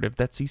single narrative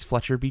that sees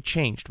Fletcher be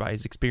changed by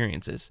his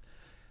experiences.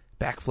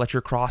 Back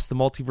Fletcher Cross: The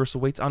Multiverse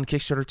Awaits on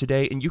Kickstarter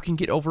today, and you can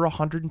get over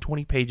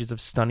 120 pages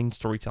of stunning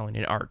storytelling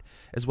and art,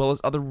 as well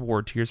as other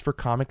reward tiers for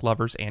comic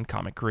lovers and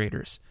comic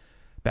creators.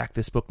 Back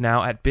this book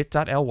now at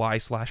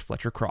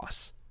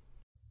bit.ly/FletcherCross.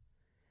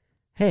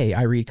 Hey,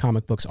 I Read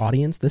Comic Books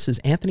audience, this is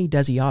Anthony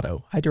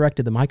Desiato. I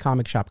directed the My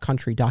Comic Shop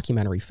Country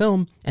documentary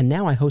film, and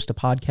now I host a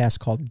podcast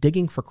called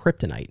Digging for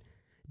Kryptonite.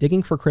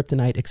 Digging for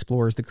Kryptonite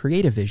explores the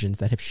creative visions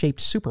that have shaped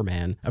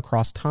Superman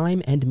across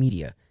time and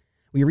media.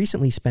 We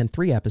recently spent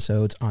 3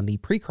 episodes on the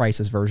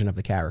pre-crisis version of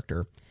the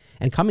character,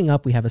 and coming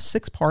up we have a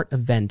 6-part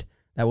event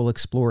that will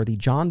explore the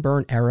John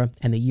Byrne era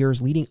and the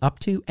years leading up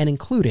to and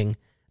including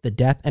the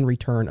death and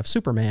return of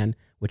Superman,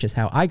 which is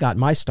how I got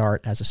my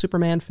start as a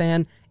Superman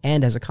fan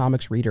and as a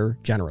comics reader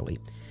generally.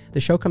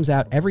 The show comes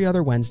out every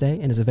other Wednesday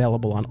and is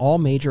available on all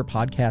major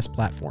podcast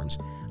platforms.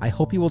 I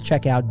hope you will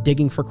check out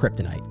Digging for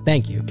Kryptonite.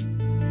 Thank you.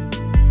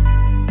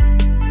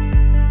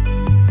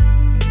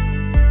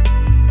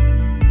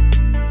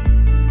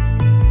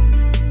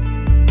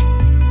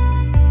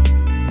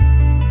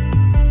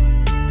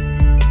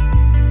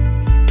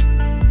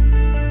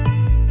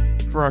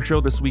 For our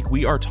show this week,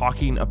 we are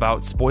talking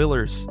about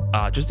spoilers,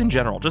 just in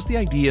general, just the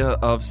idea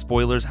of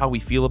spoilers, how we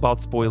feel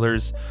about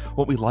spoilers,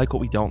 what we like, what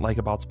we don't like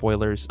about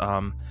spoilers.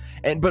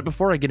 But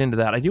before I get into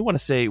that, I do want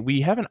to say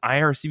we have an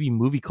IRCB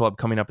movie club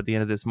coming up at the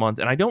end of this month,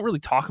 and I don't really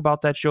talk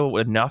about that show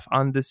enough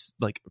on this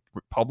like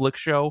public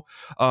show,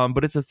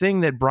 but it's a thing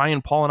that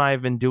Brian, Paul, and I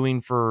have been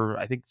doing for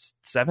I think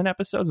 7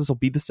 episodes. This will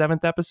be the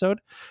 7th episode.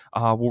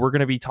 Where we're going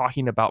to be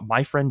talking about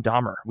My Friend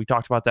Dahmer. We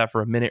talked about that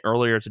for a minute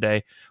earlier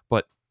today,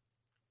 but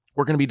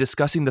we're going to be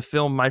discussing the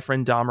film My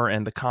Friend Dahmer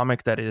and the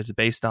comic that it is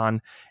based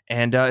on.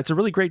 And it's a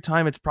really great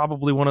time. It's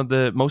probably one of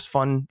the most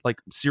fun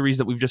like series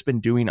that we've just been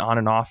doing on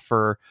and off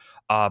for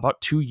about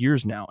 2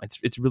 years now.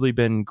 It's really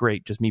been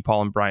great. Just me,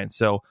 Paul, and Brian.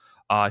 So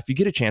if you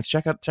get a chance,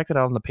 check that out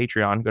on the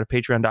Patreon. Go to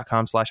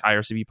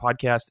patreon.com/IRCB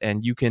podcast,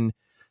 and you can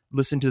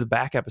listen to the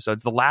back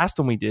episodes. The last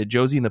one we did,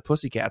 Josie and the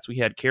Pussycats, we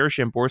had Kara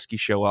Shamborsky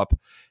show up.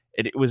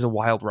 It was a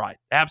wild ride,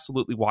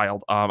 absolutely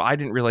wild. I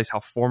didn't realize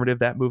how formative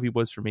that movie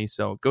was for me.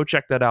 So go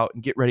check that out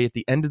and get ready. At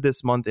the end of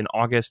this month in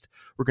August,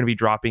 we're going to be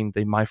dropping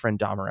the My Friend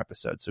Dahmer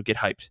episode. So get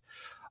hyped.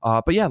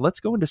 But yeah, let's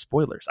go into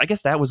spoilers. I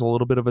guess that was a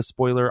little bit of a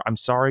spoiler. I'm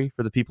sorry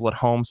for the people at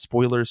home.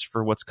 Spoilers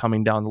for what's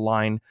coming down the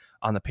line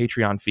on the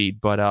Patreon feed.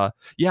 But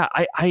yeah,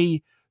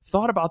 I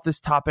thought about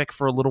this topic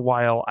for a little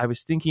while. I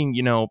was thinking,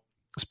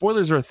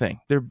 spoilers are a thing.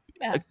 They're,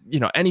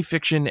 any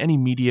fiction, any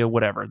media,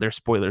 whatever, they're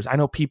spoilers. I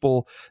know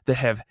people that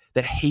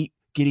hate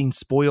getting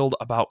spoiled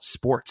about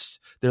sports.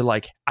 They're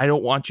like, I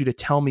don't want you to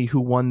tell me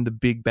who won the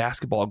big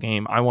basketball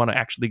game. I want to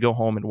actually go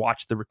home and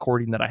watch the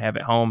recording that I have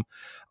at home.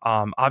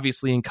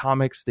 Obviously in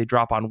comics, they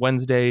drop on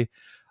Wednesday.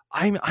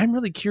 I'm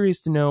really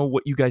curious to know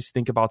what you guys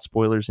think about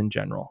spoilers in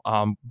general,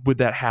 with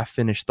that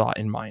half-finished thought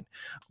in mind.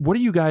 What do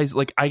you guys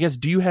like? I guess,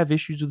 do you have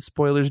issues with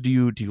spoilers? Do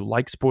you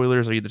like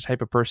spoilers? Are you the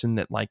type of person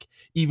that, like,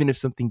 even if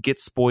something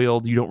gets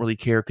spoiled, you don't really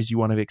care because you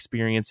want to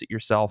experience it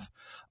yourself?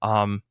 What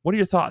are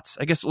your thoughts?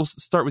 I guess we'll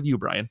start with you,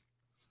 Brian.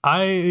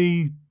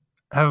 I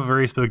have a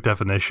very specific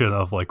definition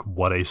of like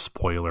what a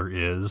spoiler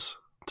is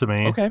to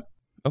me. Okay.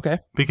 Okay.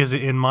 Because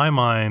in my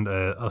mind,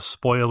 a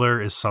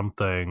spoiler is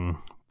something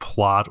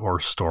plot or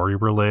story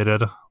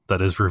related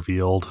that is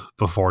revealed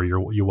before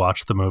you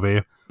watch the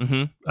movie.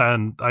 Mm-hmm.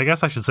 And I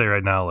guess I should say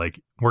right now, like,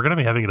 we're going to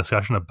be having a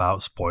discussion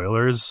about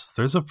spoilers.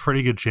 There's a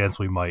pretty good chance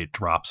we might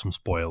drop some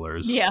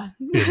spoilers in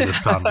this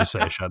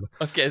conversation.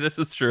 Okay, this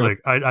is true. Like,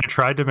 I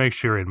tried to make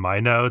sure in my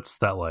notes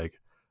that, like,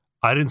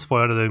 I didn't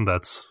spoil anything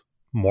that's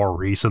more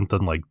recent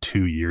than, like,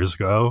 2 years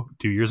ago.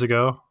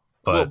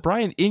 But well,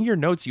 Brian, in your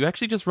notes, you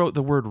actually just wrote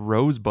the word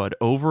rosebud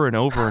over and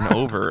over and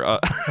over.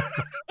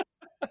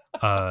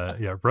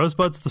 yeah,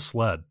 Rosebud's the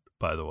sled,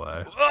 by the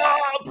way.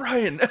 Oh,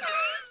 Brian.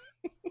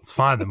 It's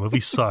fine. The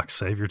movie sucks.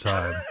 Save your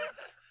time.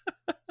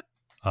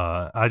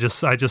 I just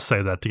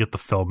say that to get the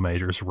film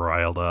majors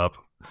riled up.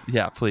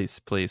 Yeah, please.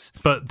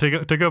 But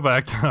to go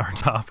back to our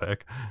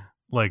topic,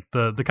 like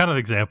the kind of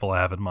example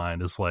I have in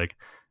mind is like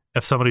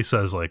if somebody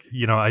says like,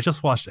 you know, I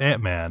just watched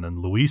Ant-Man and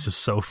Luis is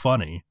so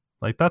funny.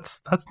 Like that's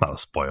not a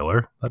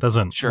spoiler. That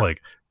doesn't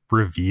like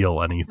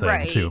reveal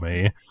anything to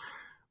me.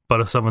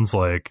 But if someone's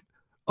like,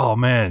 oh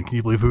man, can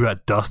you believe who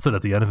got dusted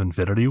at the end of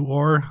Infinity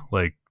War?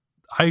 Like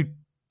I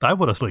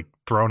would have like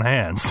thrown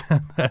hands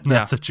in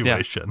that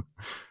situation.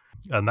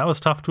 Yeah. And that was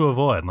tough to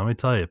avoid. Let me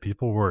tell you,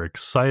 people were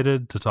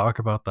excited to talk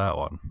about that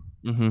one.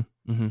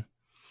 Mm-hmm. Mm-hmm.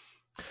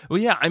 Well,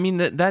 yeah, I mean,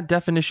 that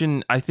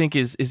definition, I think,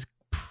 is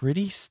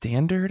pretty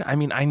standard. I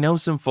mean, I know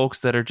some folks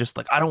that are just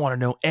like, I don't want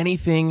to know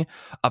anything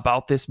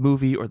about this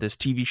movie or this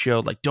TV show.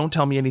 Like, don't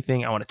tell me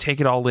anything. I want to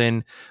take it all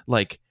in,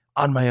 like,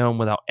 on my own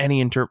without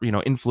any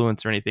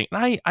influence or anything.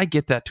 And I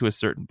get that to a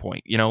certain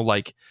point. You know,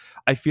 like,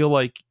 I feel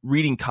like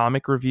reading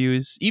comic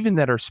reviews, even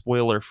that are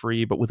spoiler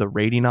free, but with a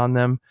rating on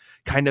them,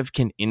 kind of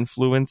can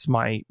influence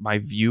my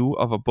view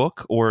of a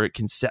book, or it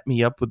can set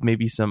me up with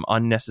maybe some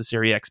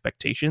unnecessary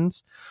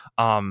expectations.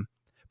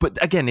 But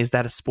again, is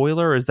that a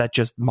spoiler, or is that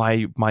just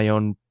my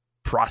own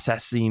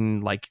processing,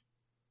 like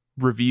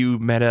review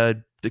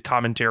meta, the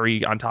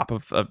commentary on top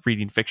of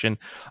reading fiction?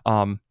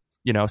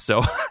 You know,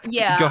 so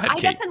yeah, go ahead,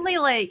 Kate.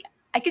 Definitely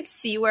I could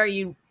see where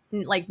you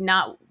like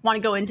not want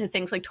to go into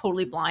things like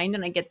totally blind,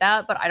 and I get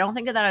that, but I don't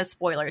think of that as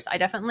spoilers. I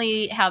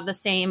definitely have the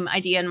same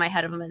idea in my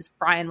head of them as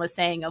Brian was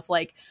saying, of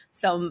like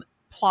some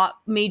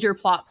major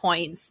plot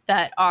points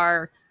that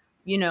are,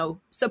 you know,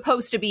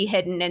 supposed to be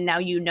hidden, and now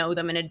you know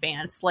them in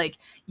advance. Like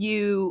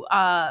you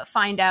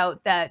find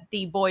out that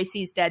the boy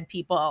sees dead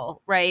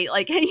people, right?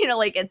 Like, you know,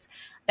 like it's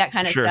that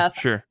kind of stuff.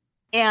 Sure.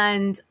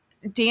 And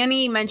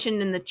Danny mentioned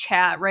in the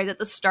chat right at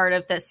the start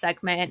of this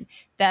segment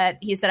that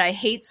he said, I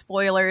hate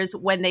spoilers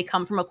when they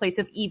come from a place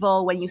of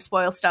evil, when you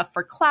spoil stuff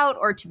for clout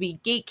or to be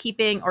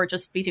gatekeeping or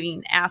just being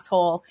an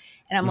asshole.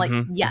 And I'm like,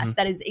 yes,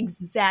 that is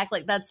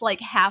exactly, that's like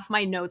half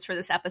my notes for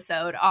this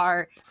episode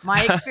are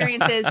my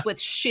experiences with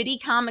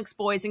shitty comics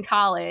boys in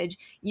college,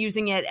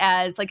 using it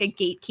as like a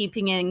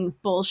gatekeeping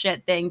and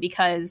bullshit thing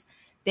because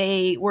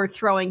they were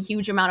throwing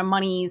huge amount of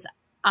monies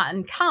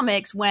on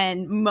comics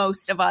when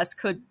most of us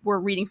were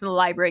reading from the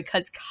library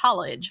because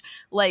college,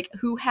 like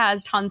who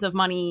has tons of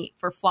money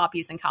for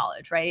floppies in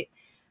college, right?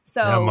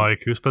 So yeah,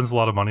 Mike, who spends a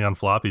lot of money on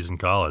floppies in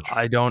college?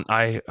 I don't.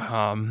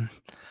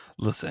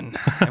 Listen,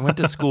 I went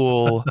to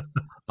school.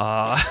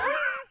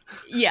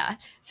 Yeah.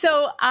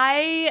 So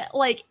I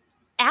like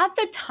at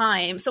the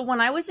time. So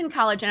when I was in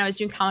college and I was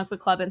doing comic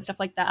book club and stuff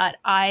like that,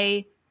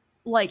 I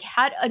like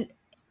had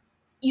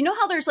you know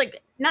how there's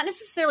like not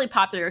necessarily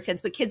popular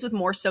kids, but kids with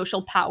more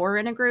social power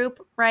in a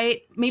group,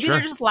 right? Maybe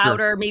they're just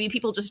louder. Maybe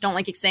people just don't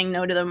like saying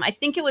no to them. I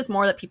think it was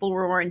more that people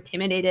were more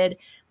intimidated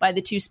by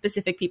the two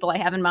specific people I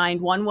have in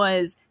mind. One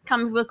was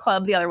comic book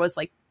club. The other was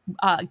like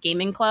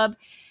gaming club.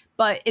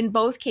 But in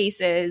both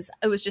cases,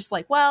 it was just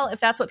like, well, if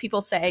that's what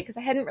people say, because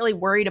I hadn't really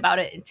worried about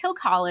it until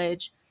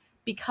college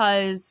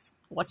because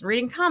I wasn't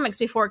reading comics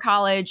before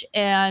college.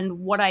 And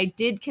what I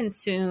did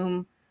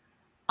consume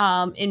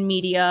in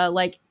media,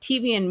 like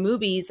TV and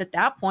movies at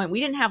that point, we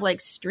didn't have like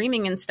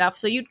streaming and stuff.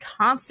 So you'd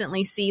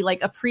constantly see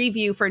like a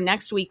preview for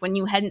next week when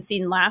you hadn't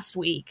seen last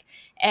week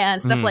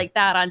and stuff like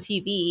that on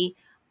TV,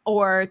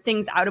 or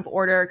things out of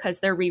order because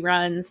they're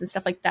reruns and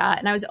stuff like that.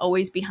 And I was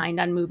always behind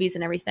on movies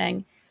and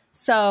everything.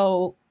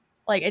 So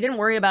like I didn't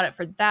worry about it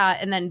for that.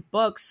 And then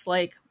books,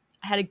 like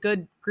I had a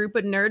good group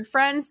of nerd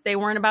friends. They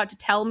weren't about to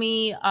tell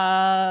me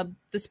the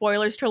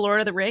spoilers to Lord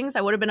of the Rings.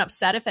 I would have been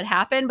upset if it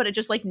happened, but it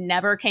just like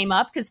never came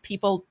up because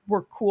people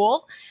were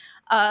cool.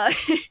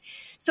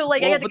 So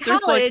like I got to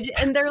college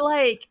and they're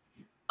like,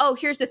 oh,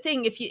 here's the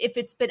thing. If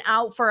it's been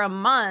out for a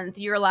month,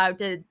 you're allowed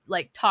to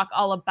like talk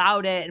all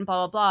about it and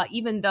blah, blah, blah,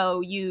 even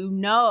though you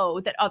know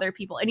that other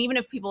people, and even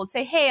if people would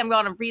say, hey, I'm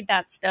going to read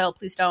that still,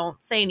 please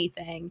don't say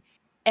anything.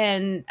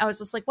 And I was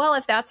just like, well,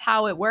 if that's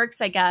how it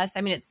works, I guess.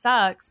 I mean, it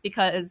sucks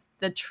because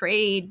the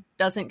trade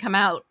doesn't come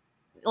out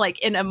like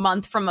in a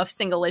month from a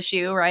single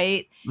issue,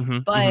 right?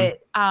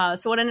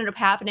 So what ended up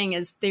happening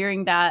is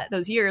during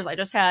those years, I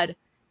just had,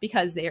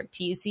 because they're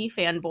DC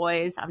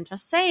fanboys, I'm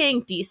just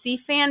saying,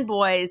 DC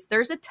fanboys,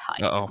 there's a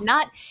type.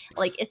 Not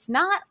like, it's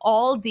not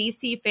all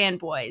DC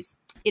fanboys.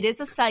 It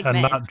is a segment.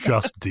 And not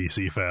just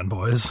DC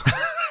fanboys.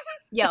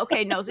 Yeah,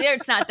 okay, no,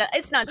 it's not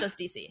just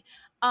DC.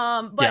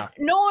 But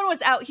no one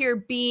was out here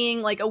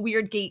being like a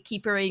weird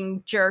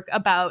gatekeeping jerk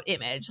about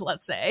Image,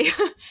 let's say.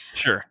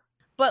 Sure.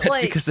 But that's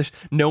like, because there's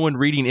no one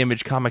reading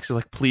Image comics is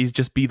like, please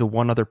just be the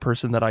one other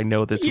person that I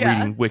know that's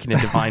reading Wicked and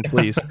Divine,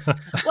 please.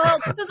 Well,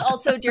 this was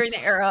also during the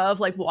era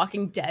of like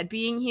Walking Dead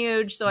being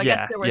huge, so I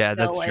guess there was still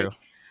that's like true.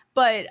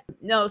 But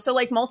no, so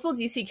like multiple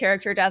DC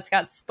character deaths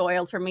got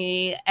spoiled for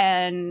me,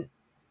 and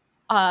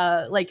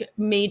like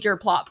major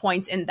plot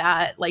points in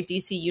that like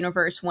DC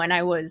universe when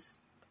I was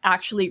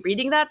actually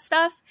reading that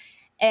stuff.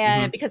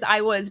 And because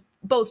I was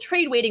both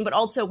trade waiting, but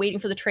also waiting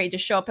for the trade to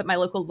show up at my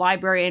local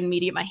library and me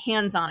to get my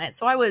hands on it.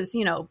 So I was,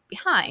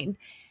 behind.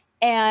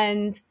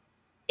 And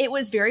it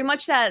was very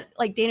much that,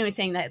 like Dana was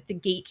saying, that the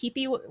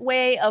gatekeepy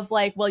way of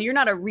like, well, you're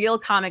not a real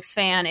comics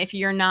fan if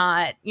you're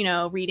not,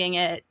 reading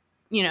it,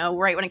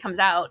 right when it comes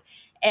out,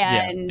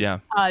 and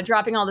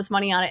dropping all this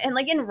money on it. And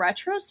like in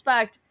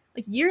retrospect,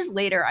 like years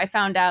later, I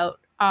found out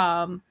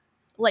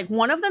like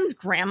one of them's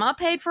grandma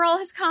paid for all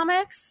his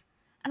comics.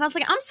 And I was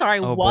like, I'm sorry,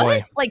 what?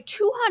 Boy. Like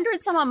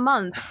 200 some a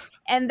month,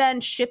 and then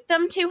shipped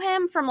them to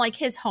him from like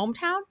his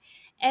hometown.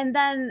 And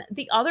then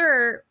the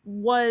other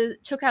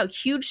took out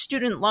huge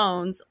student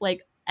loans,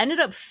 like ended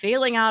up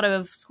failing out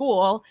of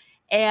school,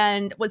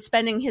 and was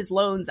spending his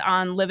loans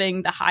on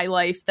living the high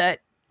life that,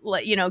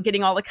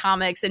 getting all the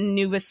comics and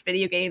newest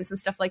video games and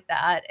stuff like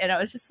that. And I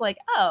was just like,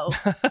 oh,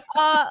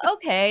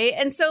 okay.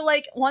 And so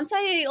like once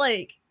I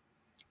like,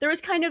 there was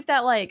kind of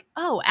that like,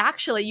 oh,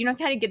 actually,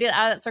 kind of get it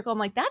out of that circle. I'm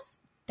like, that's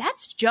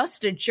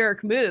just a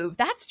jerk move.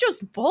 That's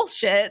just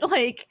bullshit.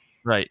 Like,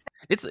 right.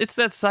 It's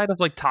that side of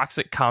like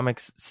toxic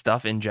comics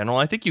stuff in general.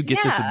 I think you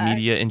get this with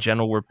media in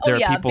general, where there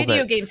are people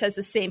video games has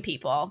the same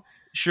people.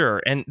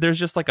 Sure. And there's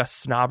just like a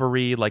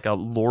snobbery, like a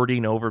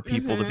lording over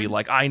people to be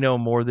like, I know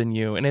more than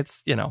you. And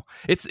it's,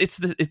 it's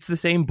the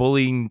same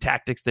bullying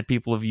tactics that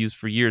people have used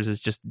for years, is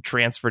just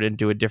transferred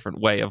into a different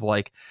way of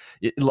like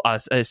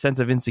a sense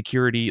of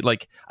insecurity.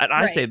 Like, and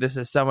I say this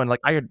as someone,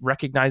 like, I had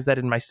recognized that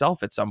in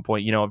myself at some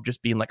point, of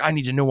just being like, I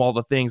need to know all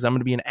the things. I'm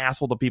going to be an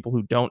asshole to people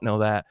who don't know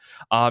that.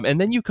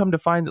 And then you come to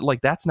find that like,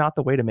 that's not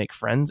the way to make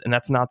friends. And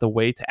that's not the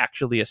way to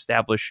actually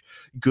establish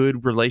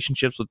good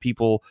relationships with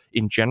people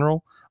in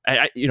general.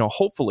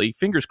 Hopefully,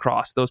 fingers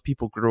crossed, those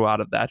people grew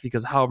out of that,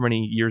 because how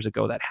many years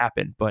ago that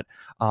happened. But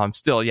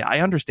still,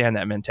 I understand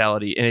that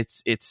mentality, and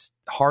it's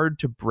hard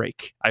to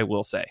break, I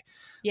will say.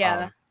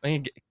 Yeah.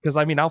 Because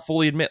I'll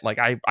fully admit, like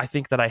I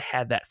think that I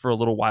had that for a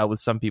little while with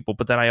some people,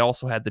 but then I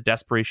also had the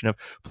desperation of,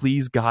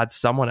 please God,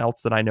 someone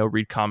else that I know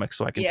read comics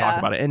so I can talk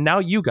about it. And now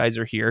you guys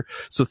are here,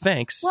 so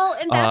thanks. Well,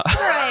 and that's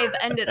where I've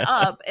ended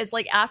up. Is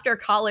like after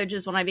college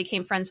is when I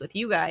became friends with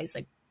you guys,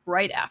 like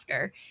right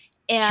after.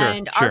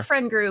 And our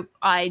friend group,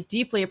 I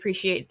deeply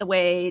appreciate the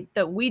way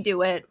that we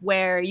do it,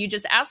 where you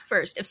just ask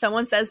first. If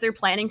someone says they're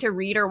planning to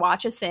read or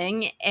watch a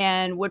thing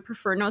and would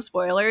prefer no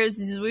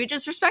spoilers, we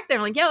just respect them.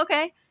 Like, yeah,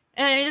 okay.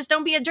 And just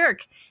don't be a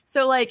jerk.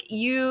 So like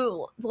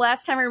the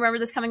last time I remember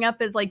this coming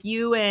up is like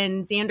you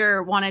and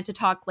Xander wanted to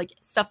talk like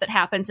stuff that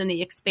happens in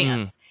The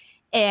Expanse.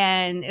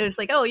 And it was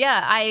like, oh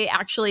yeah,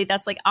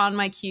 that's like on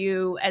my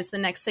queue as the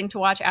next thing to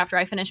watch after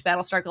I finish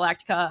Battlestar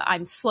Galactica.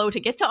 I'm slow to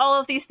get to all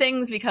of these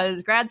things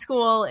because grad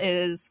school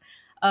is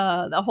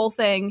the whole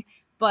thing.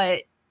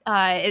 But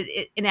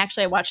and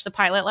actually I watched the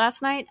pilot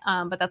last night,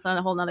 but that's not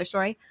a whole nother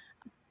story.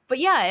 But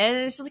yeah, and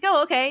it's just like,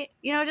 oh, okay,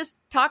 just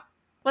talk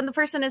when the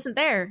person isn't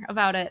there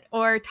about it,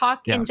 or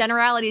talk in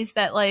generalities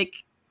that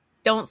like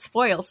don't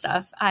spoil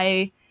stuff.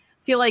 I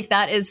feel like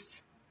that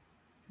is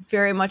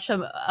very much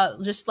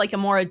just like a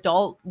more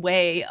adult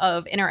way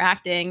of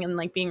interacting and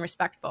like being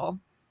respectful.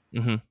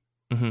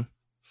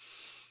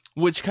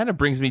 Which kind of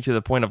brings me to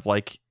the point of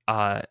like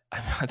that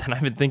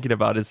I've been thinking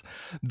about is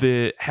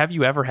have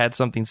you ever had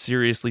something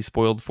seriously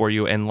spoiled for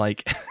you, and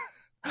like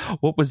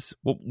what was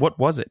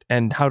it,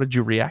 and how did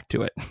you react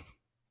to it?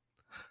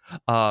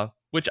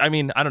 Which I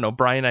don't know,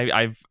 Brian.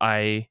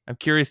 I'm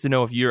curious to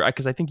know if you're,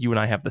 because I think you and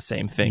I have the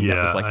same thing.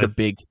 That was like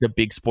the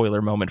big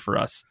spoiler moment for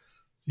us.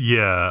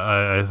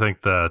 Yeah, I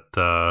think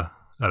that,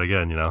 and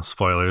again,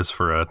 spoilers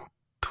for a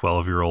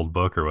 12-year-old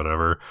book or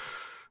whatever.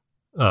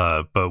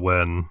 But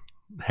when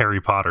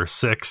Harry Potter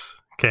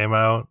 6 came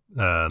out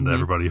and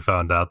everybody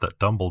found out that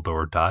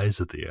Dumbledore dies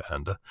at the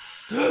end,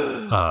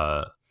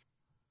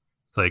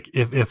 like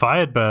if I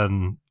had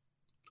been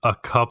a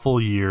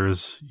couple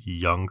years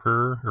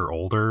younger or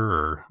older,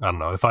 or I don't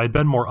know, if I had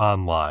been more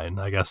online,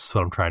 I guess that's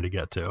what I'm trying to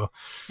get to.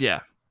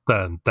 Yeah.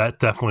 Then that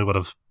definitely would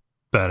have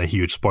been a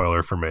huge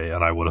spoiler for me,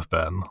 and I would have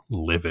been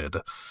livid.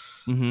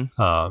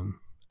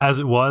 As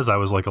it was, I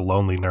was like a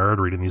lonely nerd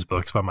reading these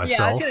books by myself.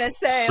 Yeah, I was gonna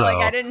say, so, like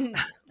I didn't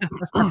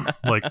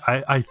like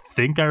I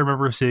think I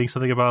remember seeing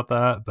something about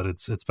that, but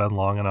it's been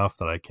long enough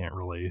that I can't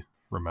really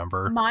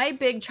remember. My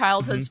big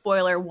childhood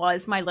spoiler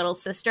was my little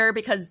sister,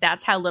 because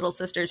that's how little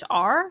sisters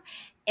are.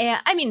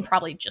 And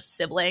probably just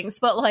siblings,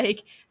 but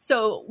like,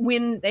 so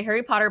when the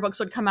Harry Potter books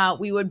would come out,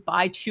 we would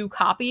buy 2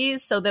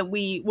 copies so that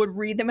we would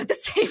read them at the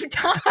same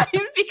time,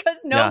 because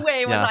no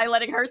way was I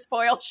letting her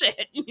spoil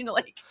shit.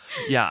 Like,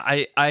 yeah,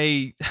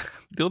 I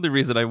the only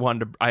reason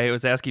I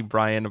was asking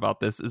Brian about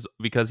this is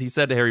because he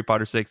said Harry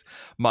Potter 6.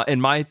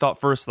 My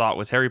first thought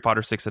was Harry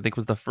Potter 6, I think,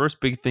 was the first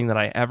big thing that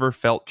I ever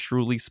felt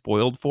truly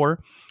spoiled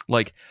for.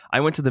 Like, I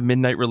went to the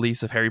midnight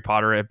release of Harry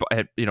Potter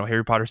at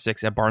Harry Potter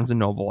 6 at Barnes &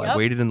 Noble. Yep. I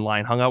waited in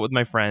line, hung out with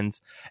my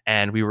friends,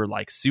 and we were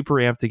like super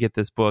amped to get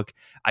this book.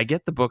 I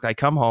get the book, I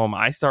come home,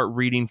 I start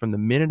reading from the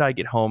minute I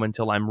get home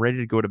until I'm ready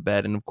to go to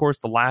bed. And of course,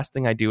 the last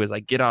thing I do is I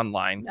get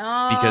online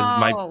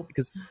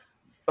because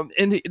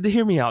and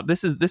hear me out.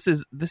 This is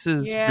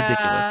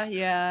ridiculous.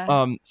 Yeah.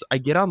 So I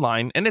get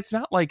online, and it's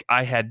not like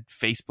I had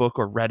Facebook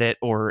or Reddit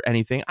or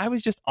anything. I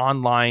was just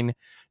online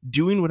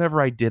doing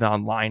whatever I did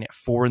online at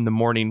 4 a.m.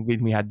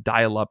 when we had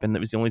dial up, and that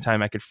was the only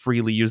time I could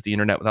freely use the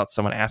internet without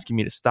someone asking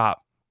me to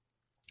stop.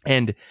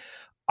 And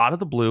out of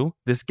the blue,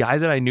 this guy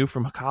that I knew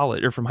from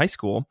college or from high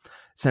school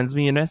sends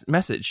me a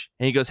message,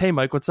 and he goes, "Hey,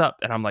 Mike, what's up?"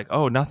 And I'm like,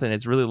 "Oh, nothing.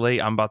 It's really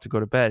late. I'm about to go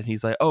to bed." And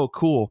he's like, "Oh,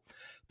 cool.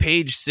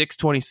 Page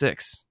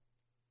 626.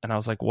 And I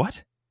was like,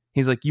 "What?"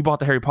 He's like, "You bought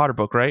the Harry Potter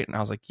book, right?" And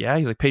I was like, "Yeah."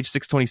 He's like, "Page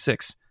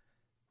 626.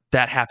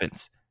 That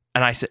happens."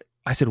 And I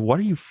said, "What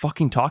are you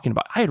fucking talking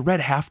about?" I had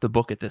read half the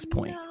book at this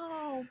point.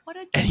 No, what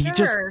a and he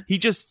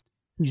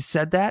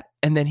said that,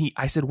 and then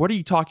I said, "What are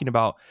you talking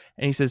about?"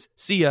 And he says,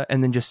 "See ya,"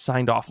 and then just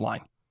signed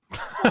offline.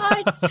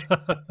 What?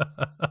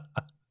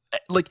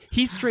 Like,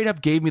 he straight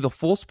up gave me the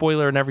full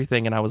spoiler and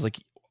everything, and I was like,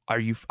 "Are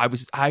you?" I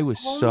was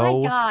Oh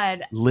so my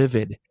God.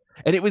 livid.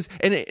 And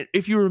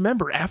if you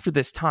remember, after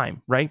this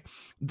time, right,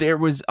 there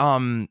was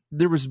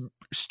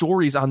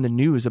stories on the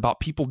news about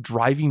people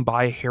driving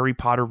by Harry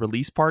Potter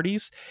release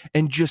parties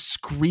and just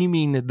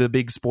screaming the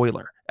big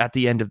spoiler at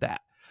the end of that.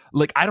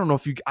 Like, I don't know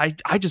if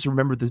I just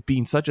remember this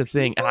being such a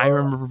thing, and I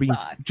remember being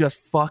just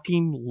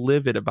fucking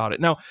livid about it.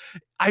 Now,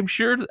 I'm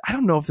sure, I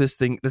don't know if this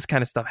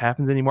kind of stuff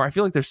happens anymore. I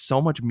feel like there's so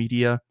much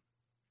media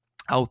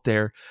out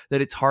there that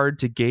it's hard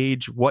to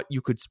gauge what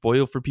you could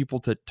spoil for people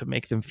to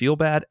make them feel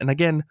bad. And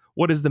again,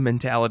 what is the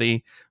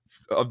mentality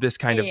of this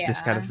kind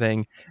of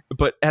thing?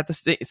 But at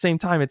the same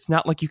time, it's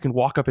not like you can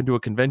walk up into a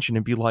convention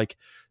and be like,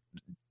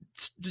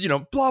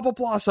 blah blah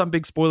blah, some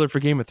big spoiler for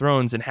Game of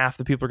Thrones, and half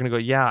the people are gonna go,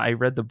 "Yeah, I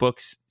read the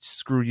books,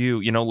 screw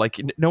you," like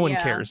no one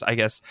cares. I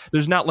guess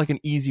there's not like an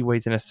easy way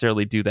to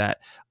necessarily do that.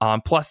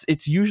 Plus,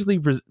 it's usually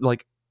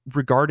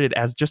regarded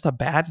as just a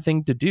bad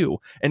thing to do,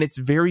 and it's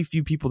very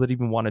few people that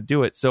even want to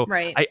do it. So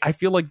right. I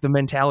feel like the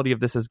mentality of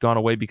this has gone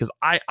away, because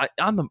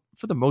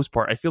for the most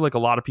part, I feel like a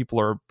lot of people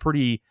are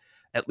pretty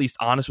at least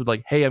honest with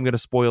like, "Hey, I'm going to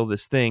spoil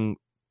this thing,"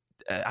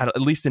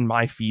 at least in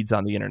my feeds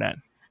on the internet.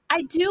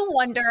 I do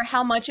wonder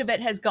how much of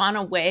it has gone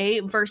away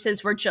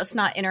versus we're just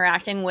not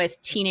interacting with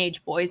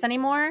teenage boys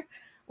anymore.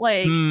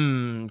 Like,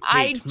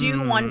 I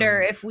do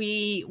wonder if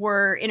we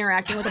were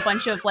interacting with a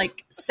bunch of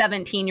like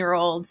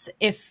 17-year-olds,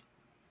 if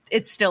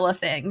it's still a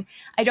thing.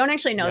 I don't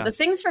actually know. Yeah. The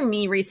things for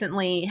me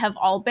recently have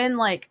all been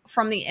like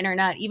from the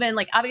internet. Even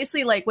like,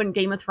 obviously, like when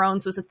Game of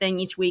Thrones was a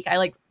thing each week, I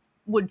like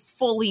would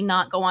fully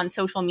not go on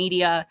social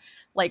media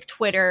like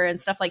Twitter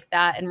and stuff like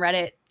that and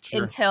Reddit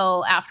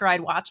until after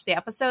I'd watched the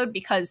episode,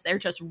 because they're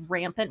just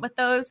rampant with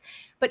those.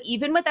 But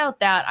even without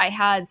that, I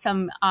had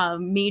some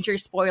major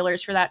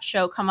spoilers for that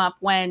show come up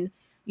when,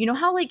 you know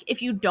how like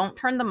if you don't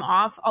turn them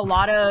off, a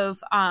lot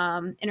of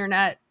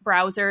internet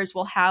browsers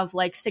will have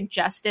like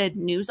suggested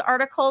news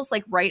articles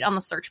like right on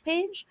the search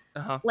page,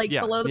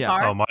 below the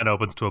bar. Oh, mine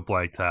opens to a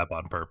blank tab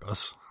on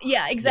purpose.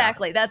 Yeah,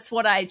 exactly. Yeah. That's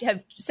what I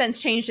have since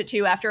changed it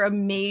to after a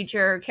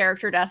major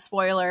character death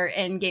spoiler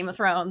in Game of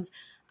Thrones.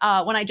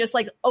 When I just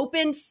like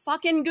opened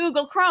fucking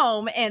Google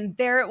Chrome, and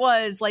there it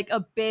was, like a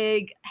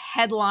big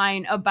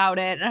headline about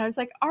it, and I was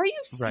like, "Are you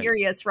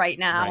serious right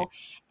now?" Right.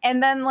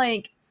 And then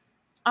like,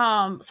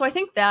 so I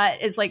think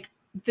that is like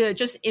the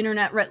just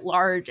internet writ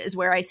large is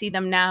where I see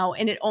them now,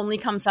 and it only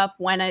comes up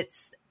when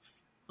it's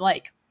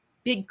like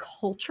big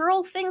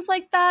cultural things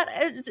like that.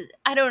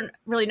 I don't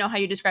really know how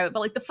you describe it,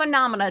 but like the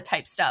phenomena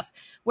type stuff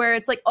where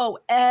it's like, oh,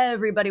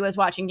 everybody was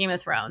watching Game of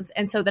Thrones,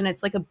 and so then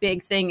it's like a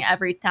big thing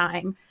every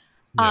time.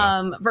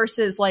 Yeah.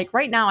 Versus like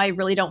right now, I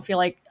really don't feel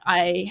like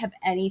I have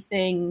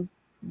anything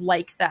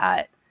like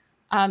that.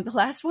 The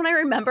last one I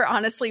remember,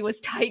 honestly,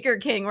 was Tiger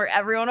King, where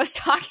everyone was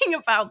talking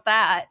about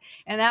that.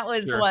 And that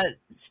was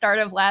start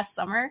of last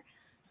summer.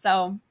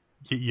 So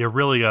you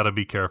really got to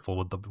be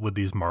careful with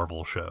these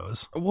Marvel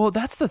shows. Well,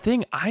 that's the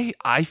thing.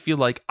 I feel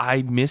like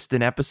I missed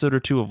an episode or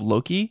two of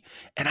Loki,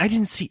 and I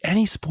didn't see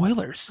any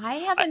spoilers.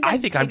 I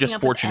think I'm just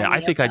fortunate.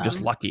 I think I'm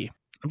just lucky.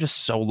 I'm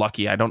just so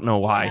lucky. I don't know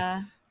why.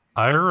 Yeah.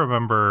 I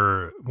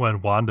remember when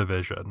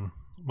WandaVision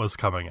was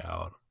coming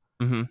out,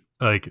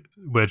 like,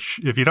 which,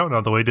 if you don't know,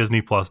 the way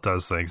Disney Plus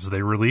does things is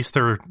they release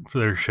their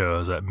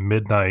shows at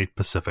midnight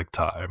Pacific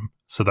time.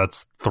 So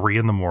that's 3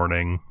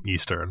 a.m.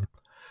 Eastern.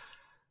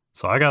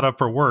 So I got up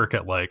for work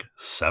at like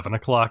 7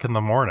 o'clock in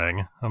the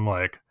morning. I'm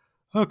like,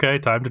 okay,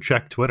 time to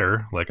check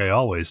Twitter like I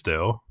always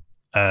do.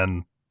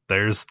 And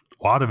there's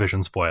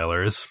WandaVision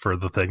spoilers for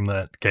the thing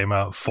that came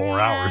out 4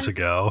 hours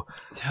ago.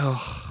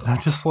 I'm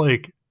just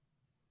like,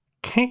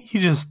 can't you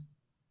just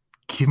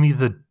give me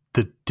the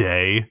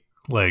day?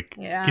 Like,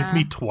 Yeah. give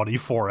me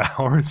 24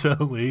 hours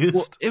at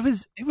least. Well,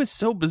 it was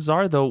so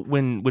bizarre though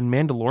when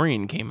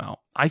Mandalorian came out.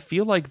 I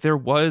feel like there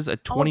was a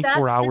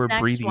 24-hour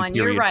next breathing one.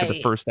 You're period for the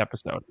right. first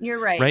episode. You're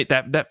right. Right?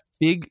 That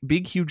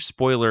big huge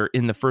spoiler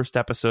in the first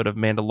episode of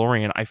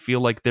Mandalorian. I feel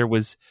like there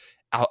was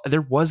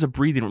a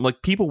breathing room.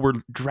 Like, people were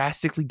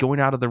drastically going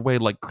out of their way,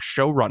 like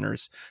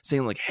showrunners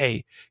saying like,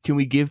 hey, can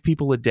we give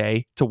people a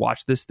day to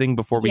watch this thing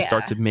before we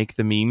start to make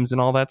the memes and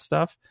all that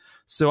stuff?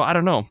 So I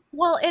don't know.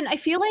 Well, and I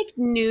feel like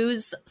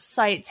news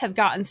sites have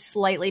gotten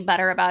slightly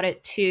better about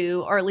it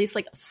too, or at least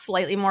like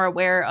slightly more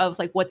aware of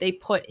like what they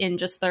put in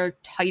just their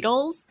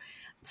titles,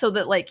 so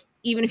that like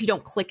even if you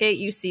don't click it,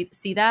 you see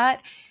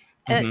that.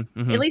 At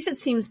least it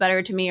seems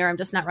better to me, or I'm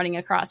just not running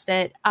across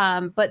it.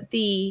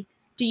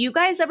 Do you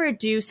guys ever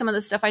do some of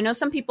the stuff? I know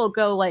some people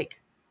go like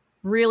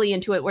really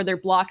into it where they're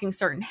blocking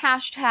certain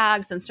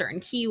hashtags and certain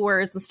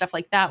keywords and stuff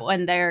like that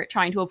when they're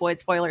trying to avoid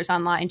spoilers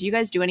online. Do you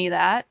guys do any of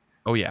that?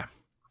 Oh yeah.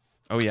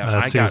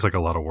 That seems like a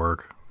lot of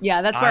work.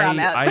 Yeah, that's where I'm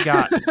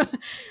at.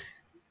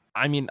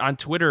 I mean, on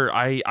Twitter,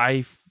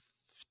 I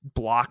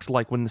blocked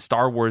like when the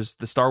Star Wars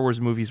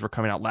movies were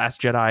coming out,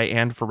 Last Jedi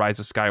and for Rise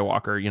of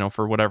Skywalker, you know,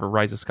 for whatever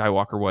Rise of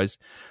Skywalker was.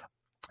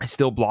 I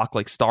still block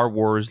like Star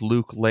Wars,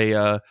 Luke,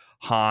 Leia,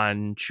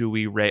 Han,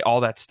 Chewie, Rey,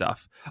 all that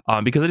stuff,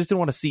 because I just didn't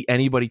want to see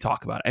anybody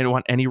talk about it. I didn't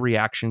want any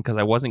reaction because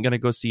I wasn't going to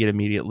go see it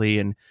immediately,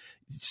 and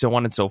so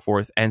on and so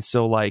forth. And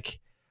so like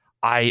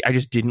I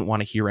just didn't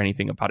want to hear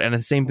anything about it. And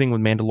the same thing with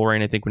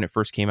Mandalorian. I think when it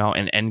first came out,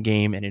 and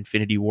Endgame and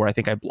Infinity War, I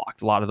think I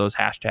blocked a lot of those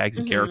hashtags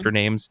and character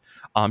names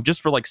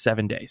just for like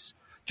 7 days,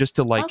 just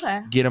to like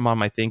get them on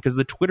my thing. Because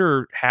the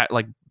Twitter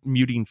like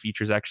muting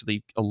feature is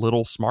actually a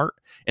little smart,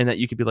 and that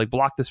you could be like,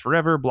 block this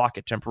forever, block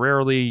it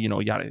temporarily, you know,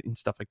 yada and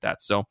stuff like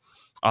that. So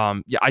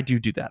yeah, I do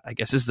that, I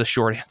guess, is the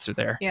short answer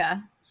there.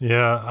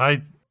 Yeah,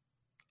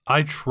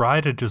 I try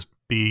to just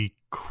be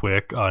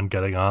quick on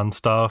getting on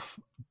stuff,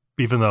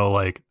 even though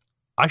like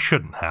I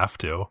shouldn't have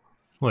to.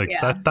 Like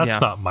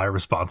that's not my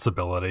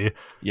responsibility.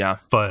 Yeah.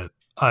 But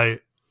I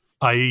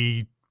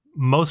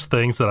most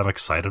things that I'm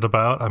excited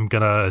about, I'm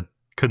gonna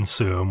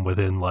consume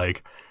within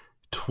like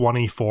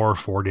 24,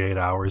 48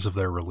 hours of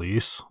their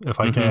release if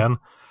I can.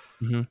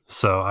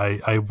 So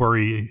I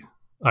worry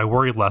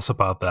less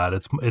about that.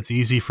 It's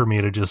easy for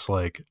me to just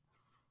like,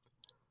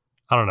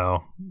 I don't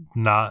know,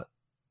 not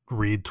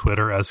read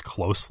Twitter as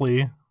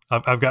closely.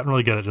 I've gotten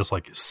really good at just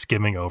like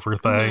skimming over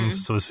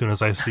things. So as soon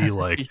as I see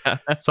like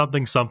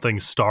something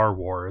Star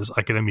Wars,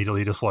 I can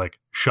immediately just like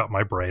shut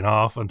my brain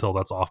off until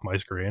that's off my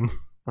screen.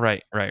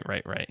 Right.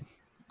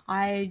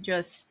 I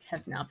just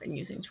have not been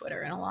using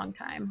Twitter in a long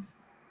time.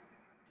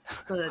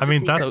 I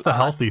mean, that's the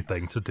healthy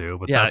thing to do,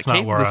 but that's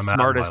not where I'm at.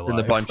 Smartest in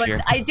the bunch but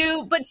here. I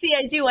do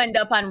end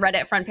up on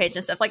Reddit front page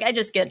and stuff. Like I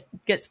just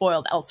get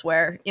spoiled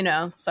elsewhere, you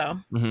know. So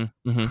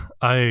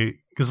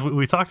because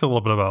we talked a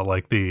little bit about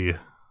like the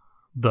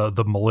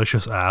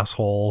malicious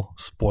asshole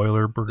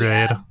spoiler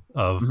brigade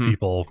of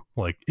people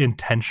like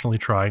intentionally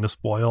trying to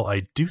spoil.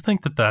 I do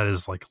think that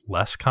is like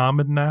less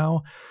common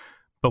now,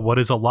 but what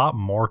is a lot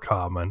more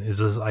common is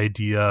this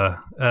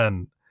idea,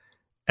 and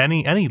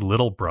any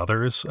little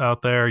brothers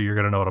out there, you're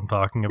gonna know what I'm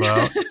talking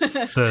about.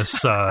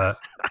 This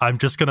I'm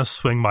just gonna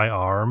swing my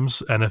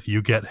arms, and if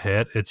you get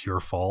hit, it's your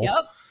fault.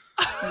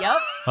 Yep.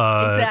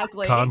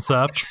 Exactly.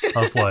 Concept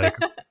of like,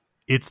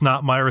 it's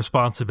not my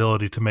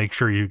responsibility to make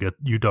sure you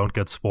don't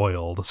get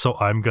spoiled. So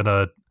I'm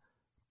gonna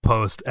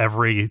post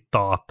every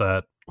thought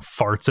that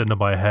farts into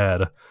my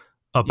head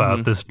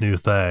about this new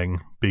thing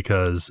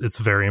because it's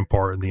very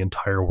important. The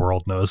entire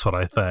world knows what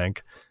I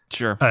think.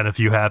 Sure. And if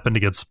you happen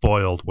to get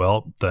spoiled,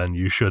 well, then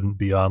you shouldn't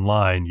be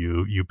online,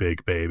 you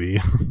big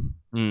baby.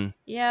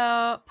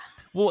 Yep.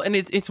 Well, and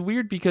it's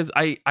weird because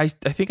I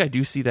think I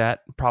do see that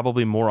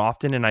probably more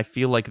often, and I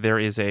feel like there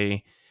is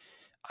I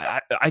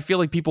feel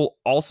like people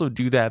also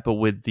do that, but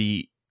with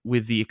the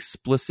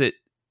explicit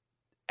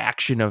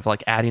action of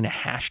like adding a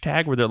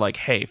hashtag where they're like,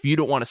 hey, if you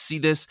don't want to see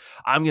this,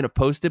 I'm going to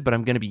post it, but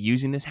I'm going to be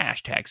using this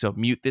hashtag, so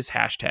mute this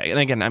hashtag. And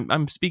again,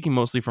 I'm speaking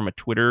mostly from a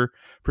Twitter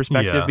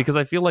perspective because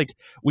I feel like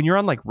when you're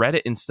on like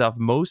Reddit and stuff,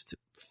 most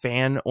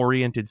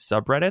fan-oriented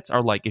subreddits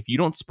are like, if you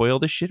don't spoil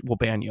this shit, we'll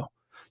ban you.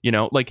 You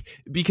know, like,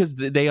 because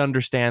they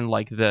understand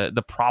like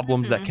the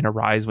problems that can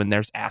arise when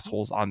there's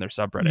assholes on their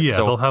subreddit. Yeah,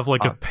 so they'll have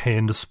like a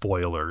pinned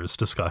spoilers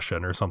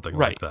discussion or something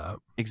like that.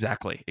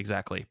 Exactly.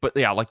 But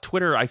yeah, like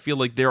Twitter, I feel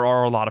like there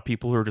are a lot of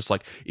people who are just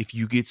like, if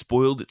you get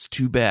spoiled, it's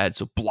too bad,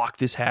 so block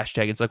this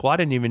hashtag. It's like, well, I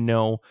didn't even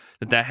know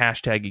that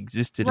hashtag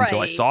existed until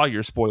I saw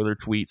your spoiler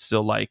tweet.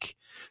 So like,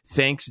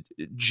 thanks,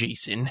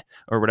 Jason,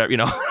 or whatever, you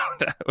know,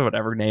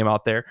 whatever name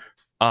out there.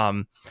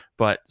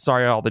 But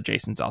sorry, all the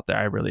Jasons out there.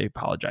 I really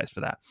apologize for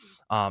that.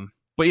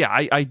 But yeah,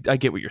 I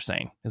get what you're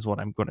saying is what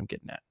I'm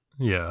getting at.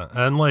 Yeah.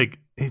 And like,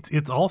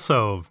 it's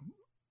also,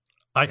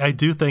 I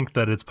do think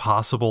that it's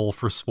possible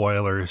for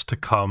spoilers to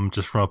come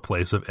just from a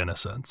place of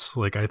innocence.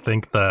 Like, I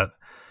think that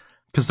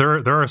because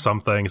there are some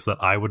things that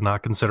I would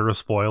not consider a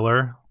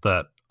spoiler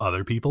that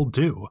other people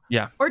do.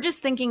 Or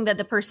just thinking that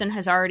the person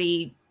has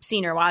already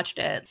seen or watched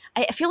it.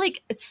 I feel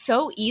like it's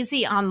so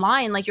easy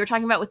online, like you're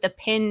talking about with the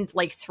pinned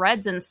like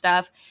threads and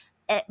stuff.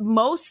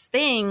 Most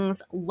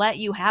things let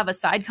you have a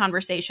side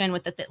conversation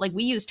with the like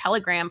we use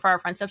Telegram for our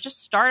friend stuff.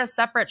 Just start a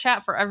separate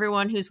chat for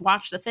everyone who's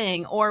watched the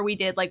thing. Or we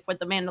did like with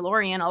The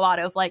Mandalorian, a lot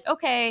of like,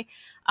 okay,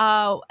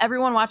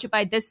 everyone watch it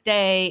by this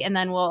day, and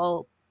then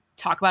we'll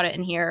talk about it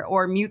in here,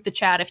 or mute the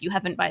chat if you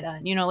haven't by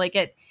then. You know, like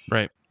it.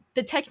 Right.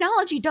 The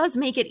technology does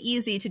make it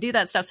easy to do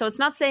that stuff. So it's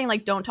not saying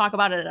like don't talk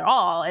about it at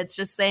all. It's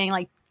just saying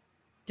like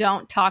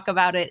don't talk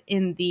about it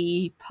in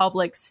the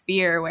public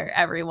sphere where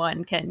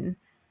everyone can,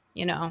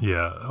 you know.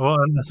 Yeah. Well,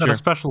 and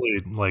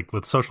especially like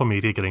with social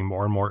media getting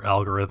more and more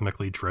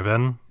algorithmically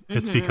driven,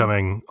 it's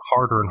becoming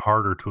harder and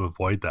harder to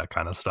avoid that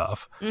kind of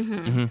stuff.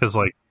 Because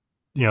like,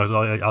 you know,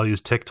 I'll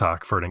use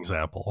TikTok for an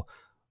example.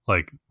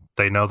 Like,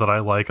 they know that I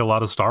like a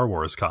lot of Star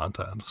Wars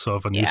content. So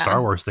if a new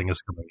Star Wars thing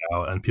is coming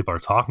out and people are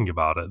talking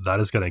about it, that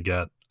is going to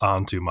get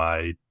onto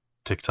my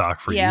TikTok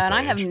for you page. And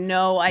I have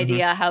no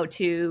idea how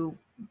to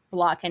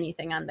block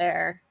anything on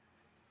there.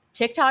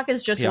 TikTok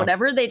is just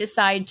whatever they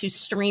decide to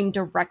stream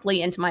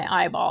directly into my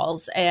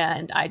eyeballs,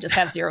 and I just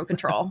have zero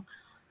control.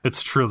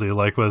 It's truly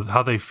like with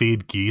how they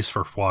feed geese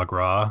for foie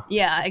gras.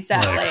 Yeah,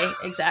 exactly. Like,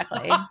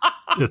 exactly.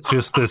 It's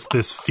just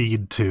this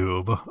feed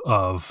tube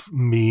of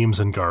memes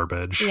and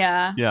garbage.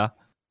 Yeah. Yeah.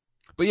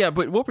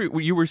 But what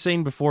you were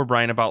saying before,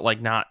 Brian, about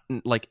like not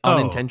like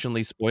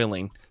unintentionally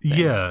spoiling things.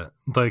 Yeah,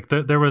 like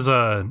there was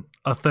a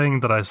thing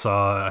that I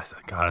saw.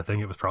 I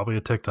think it was probably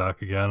a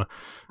TikTok again.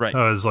 Right. It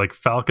was like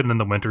Falcon and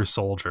the Winter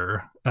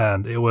Soldier,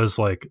 and it was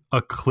like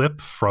a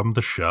clip from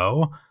the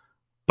show.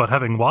 But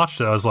having watched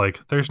it, I was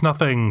like, "There's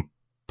nothing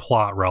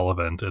plot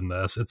relevant in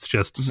this. It's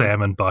just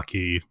Sam and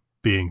Bucky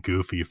being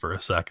goofy for a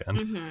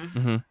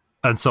second."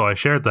 And so I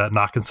shared that,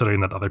 not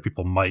considering that other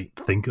people might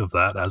think of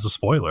that as a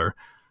spoiler.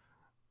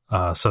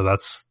 So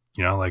that's,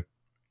 you know, like,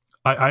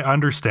 I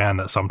understand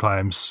that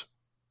sometimes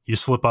you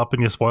slip up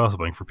and you spoil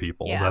something for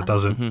people. Yeah. That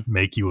doesn't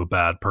make you a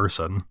bad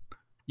person.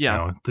 Yeah.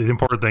 You know, the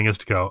important thing is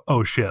to go,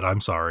 oh shit,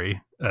 I'm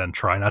sorry, and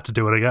try not to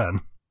do it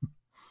again.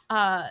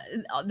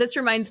 This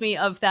reminds me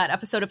of that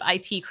episode of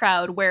IT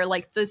Crowd where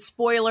like the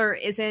spoiler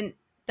isn't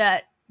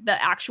that the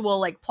actual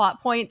like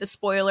plot point. The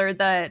spoiler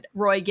that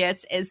Roy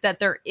gets is that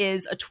there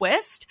is a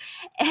twist,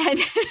 and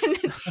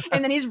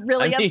and then he's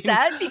really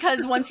upset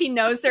because once he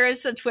knows there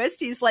is a twist,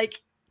 he's like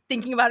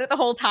thinking about it the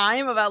whole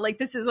time about like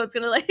this is what's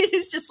gonna like.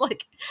 It's just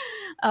like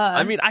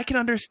I mean, I can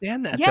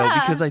understand that though,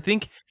 because I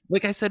think,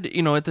 like I said,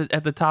 you know, at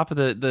the top of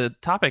the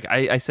topic,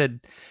 I said,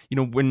 you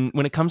know,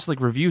 when it comes to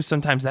like reviews,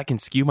 sometimes that can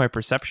skew my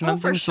perception on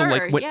things. Sure. So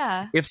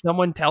like if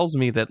someone tells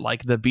me that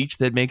like The Beach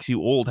That Makes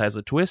You Old has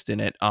a twist in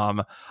it,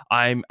 I'm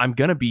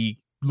gonna be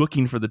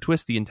looking for the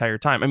twist the entire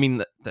time. I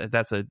mean,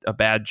 that's a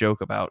bad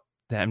joke about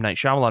the M. Night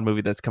Shyamalan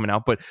movie that's coming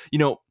out, but you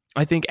know,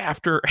 I think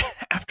after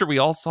we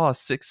all saw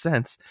Sixth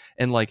Sense,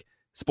 and like,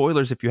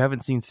 spoilers if you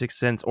haven't seen Sixth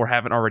Sense or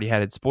haven't already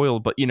had it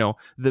spoiled, but you know,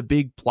 the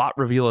big plot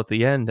reveal at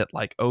the end that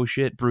like, oh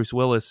shit, Bruce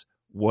Willis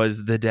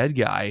was the dead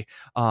guy,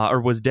 or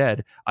was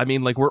dead. I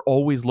mean, like, we're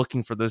always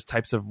looking for those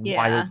types of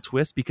wild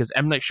twists because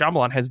M. Night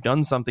Shyamalan has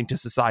done something to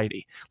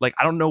society. Like,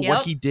 I don't know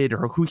what he did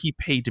or who he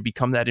paid to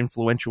become that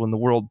influential in the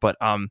world, but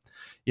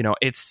you know,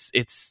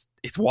 it's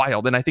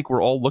wild, and I think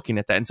we're all looking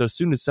at that. And so as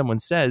soon as someone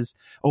says,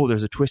 oh,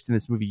 there's a twist in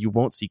this movie you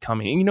won't see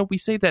coming, and you know, I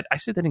say that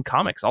in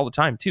comics all the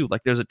time too,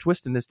 like there's a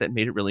twist in this that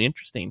made it really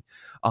interesting.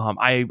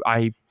 I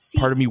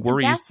part of me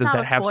worries, that's does not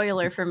that a have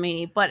spoiler for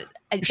me, but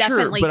it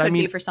definitely could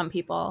be for some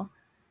people.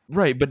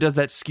 Right, but does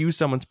that skew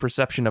someone's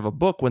perception of a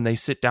book when they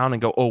sit down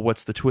and go, oh,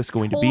 what's the twist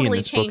going to be in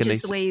this book? And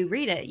changes the way you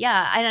read it.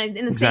 Yeah, and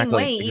in the same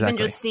way, even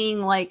just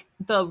seeing like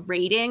the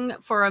rating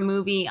for a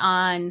movie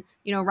on,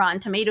 you know, Rotten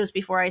Tomatoes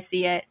before I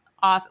see it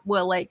off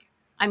will, like,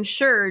 I'm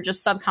sure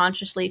just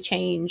subconsciously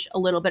change a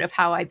little bit of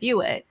how I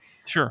view it.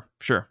 Sure.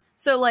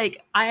 So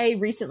like I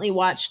recently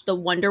watched the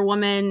Wonder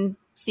Woman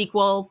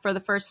sequel for the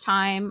first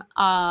time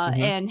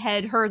and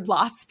had heard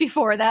lots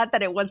before that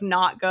it was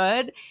not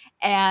good.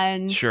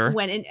 And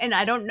went in, and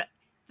I don't know.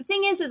 The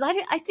thing is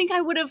I think I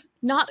would have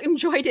not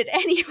enjoyed it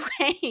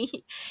anyway.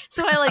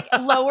 So I like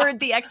lowered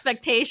the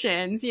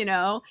expectations, you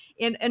know,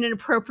 in an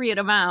appropriate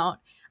amount.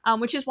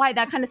 Which is why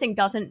that kind of thing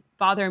doesn't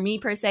bother me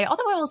per se.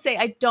 Although I will say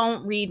I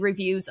don't read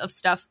reviews of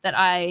stuff that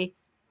I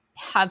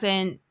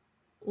haven't,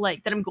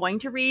 like, that I'm going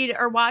to read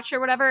or watch or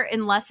whatever,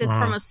 unless it's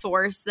from a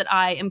source that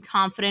I am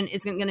confident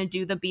isn't going to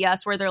do the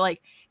BS where they're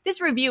like, this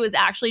review is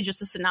actually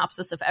just a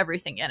synopsis of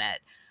everything in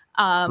it.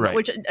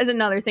 Which is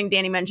another thing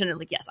Danny mentioned, is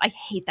like, yes, I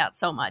hate that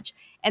so much.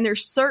 And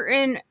there's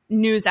certain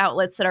news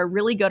outlets that are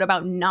really good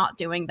about not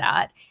doing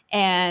that.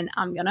 And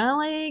I'm going to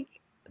like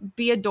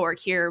be a dork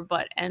here,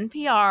 but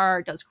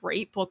NPR does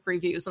great book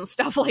reviews and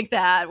stuff like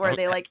that, where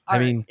they like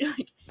are,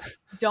 like,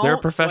 don't, they're a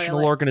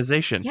professional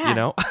organization, you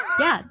know.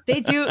 Yeah, they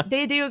do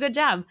a good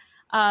job.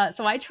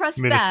 So I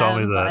trust them. Tell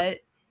me that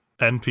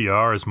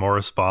NPR is more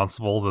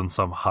responsible than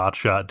some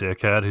hotshot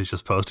dickhead who's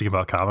just posting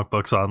about comic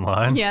books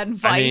online. Yeah,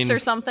 Vice or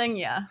something.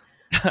 Yeah.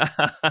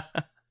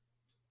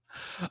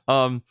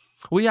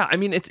 Well, yeah, I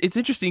mean, it's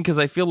interesting because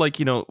I feel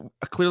like,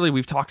 clearly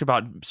we've talked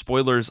about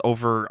spoilers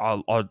over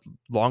a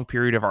long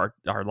period of our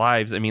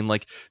lives. I mean,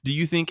 like, do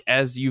you think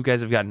as you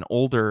guys have gotten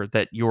older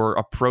that your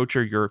approach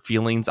or your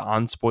feelings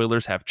on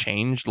spoilers have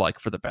changed, like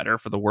for the better,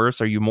 for the worse?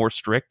 Are you more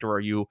strict or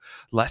are you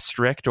less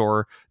strict?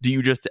 Or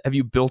have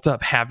you built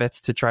up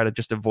habits to try to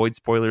just avoid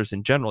spoilers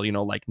in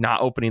general, like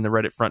not opening the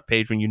Reddit front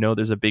page when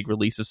there's a big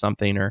release of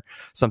something or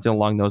something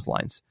along those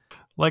lines?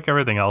 Like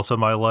everything else in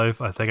my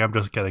life, I think I'm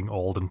just getting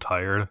old and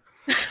tired.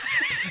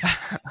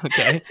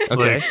 Okay.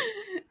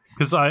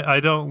 Because I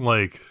don't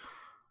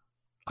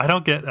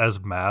get as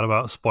mad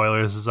about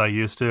spoilers as I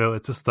used to.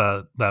 It's just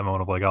that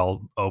moment of like,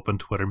 I'll open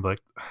Twitter and be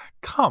like,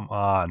 come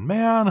on,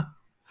 man.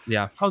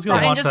 Yeah. I was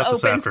going to watch that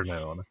this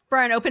afternoon.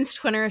 Brian opens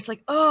Twitter. It's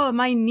like, oh,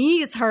 my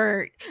knees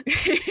hurt.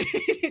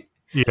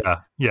 Yeah.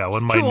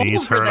 When my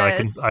knees hurt,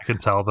 I can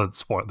tell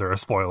that there are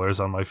spoilers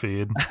on my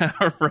feed.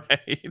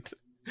 Right.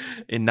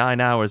 In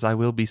 9 hours, I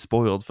will be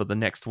spoiled for the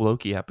next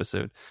Loki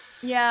episode.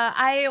 Yeah,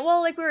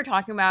 like we were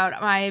talking about,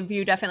 my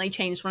view definitely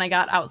changed when I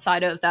got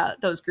outside of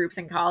those groups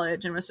in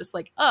college and was just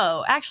like,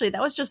 oh, actually,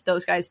 that was just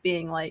those guys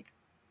being like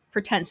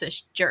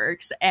pretentious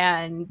jerks,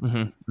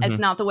 and it's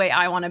not the way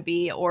I want to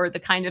be or the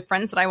kind of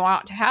friends that I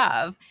want to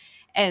have,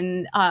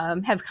 and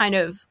have kind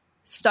of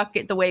stuck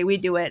it the way we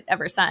do it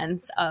ever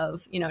since,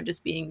 of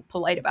just being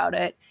polite about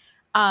it.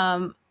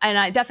 And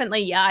I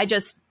definitely, I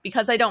just,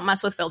 because I don't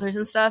mess with filters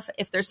and stuff,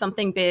 if there's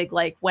something big,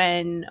 like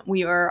when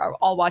we were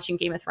all watching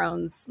Game of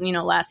Thrones,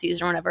 last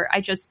season or whatever,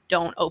 I just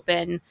don't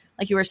open,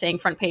 like you were saying,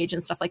 front page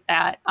and stuff like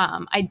that.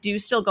 I do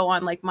still go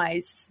on like my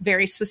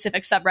very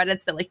specific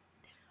subreddits that like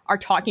are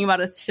talking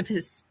about a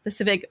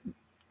specific,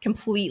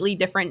 completely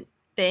different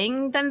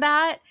thing than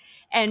that.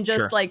 And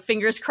just like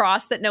fingers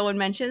crossed that no one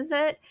mentions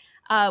it.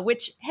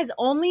 Which has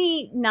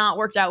only not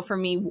worked out for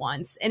me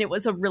once. And it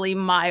was a really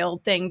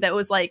mild thing that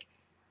was like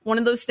one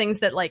of those things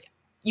that like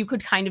you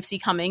could kind of see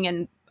coming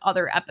in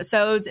other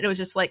episodes. And it was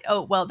just like,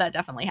 oh, well, that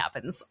definitely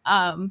happens.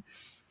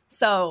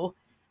 So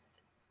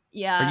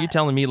yeah. Are you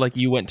telling me like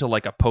you went to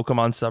like a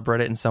Pokemon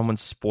subreddit and someone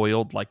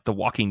spoiled like The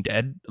Walking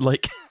Dead?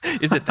 Like,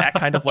 is it that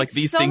kind of like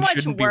these things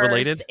shouldn't be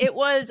related? It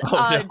was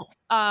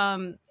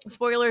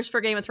spoilers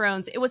for Game of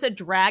Thrones. It was a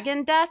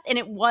dragon death, and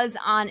it was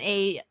on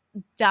a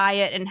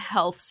diet and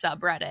health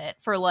subreddit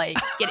for like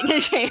getting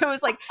in shape. It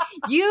was like,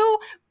 you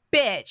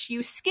bitch,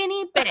 you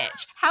skinny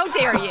bitch, how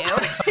dare you?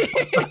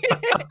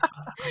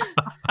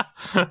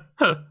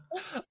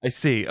 I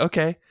see.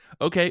 Okay,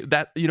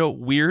 that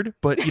weird,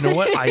 but you know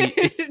what,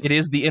 it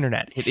is the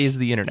internet.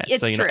 It's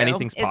so true.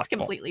 Anything's possible. It's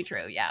completely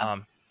true. Yeah.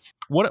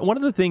 One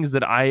of the things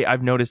that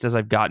I've noticed as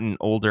I've gotten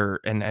older,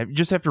 and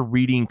just after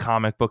reading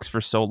comic books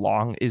for so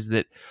long, is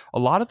that a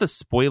lot of the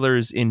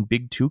spoilers in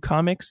Big Two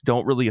comics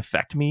don't really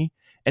affect me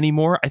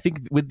anymore. I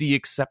think with the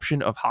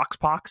exception of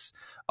Hoxpox,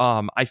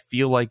 I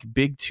feel like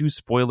Big Two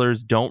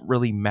spoilers don't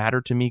really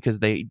matter to me because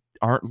they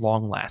aren't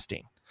long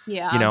lasting.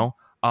 Yeah.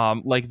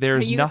 Like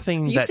there's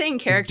nothing. Are you saying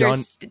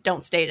characters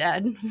don't stay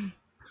dead?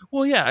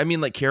 Well, yeah, I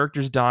mean, like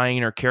characters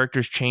dying or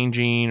characters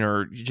changing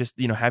or just,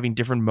 having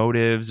different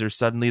motives, or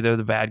suddenly they're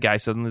the bad guy,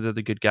 suddenly they're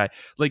the good guy.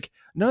 Like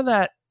none of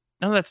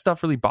that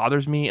stuff really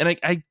bothers me. And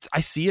I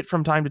see it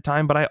from time to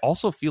time, but I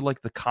also feel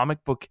like the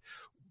comic book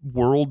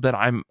world that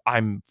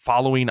I'm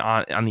following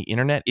on the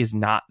internet is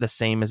not the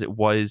same as it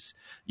was,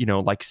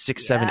 like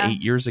 6, 7,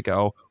 8 years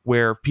ago,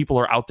 where people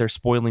are out there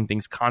spoiling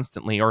things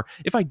constantly. Or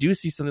if I do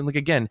see something, like,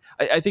 again,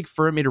 I think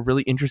Fur made a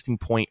really interesting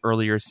point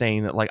earlier,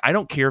 saying that like, I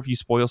don't care if you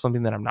spoil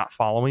something that I'm not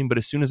following, but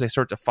as soon as I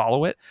start to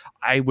follow it,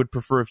 I would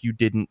prefer if you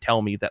didn't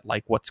tell me that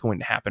like what's going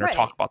to happen or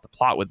talk about the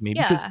plot with me,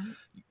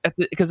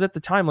 because at the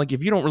time, like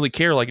if you don't really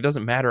care, like it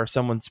doesn't matter if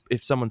someone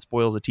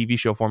spoils a TV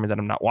show for me that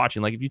I'm not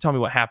watching. Like if you tell me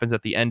what happens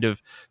at the end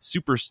of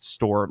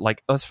Superstore,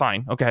 like that's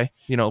fine, okay,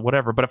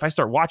 whatever. But if I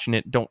start watching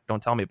it, don't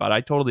tell me about it.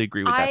 I totally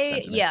agree with that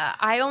sentiment. Yeah,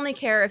 I only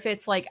care if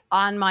it's like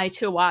on my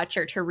to watch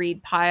or to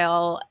read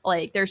pile.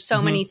 Like there's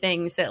so many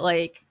things that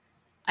like,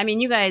 I mean,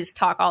 you guys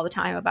talk all the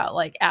time about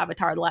like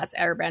Avatar: The Last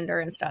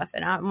Airbender and stuff,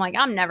 and I'm like,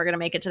 I'm never gonna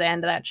make it to the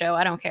end of that show.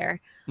 I don't care.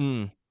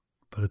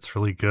 But it's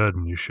really good,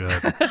 and you should.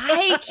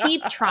 I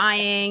keep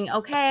trying.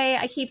 Okay,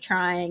 I keep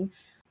trying.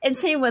 And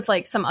same with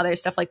like some other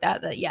stuff like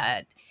that.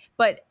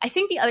 But I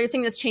think the other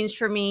thing that's changed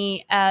for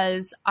me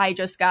as I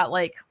just got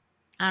like,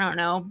 I don't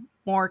know,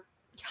 more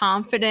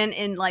confident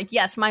in like,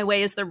 yes, my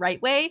way is the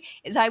right way,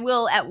 is I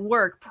will at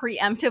work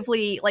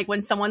preemptively, like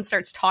when someone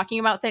starts talking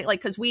about things, like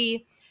because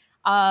we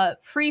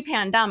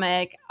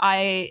pre-pandemic,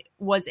 I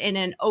was in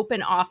an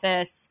open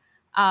office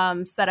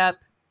set up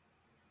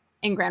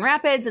in Grand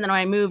Rapids. And then when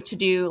I moved to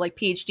do like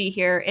PhD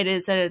here, it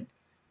is a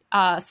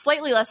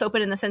slightly less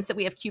open in the sense that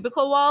we have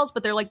cubicle walls,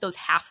 but they're like those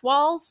half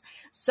walls.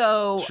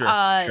 So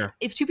sure.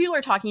 If two people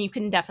are talking, you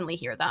can definitely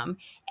hear them.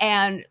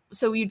 And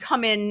so you'd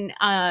come in,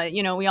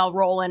 we all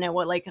roll in at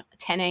like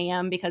 10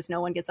 a.m. because no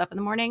one gets up in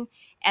the morning.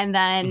 And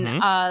then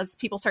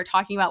people start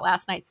talking about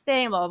last night's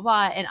thing, blah, blah,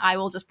 blah. And I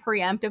will just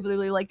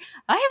preemptively like,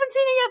 I haven't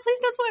seen it yet. Please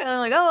don't spoil it. And I'm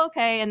like, oh,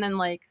 okay. And then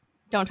like,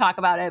 don't talk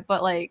about it.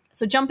 But like,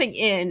 so jumping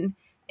in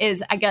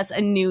is, I guess,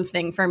 a new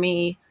thing for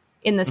me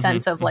in the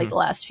sense of like the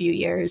last few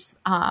years.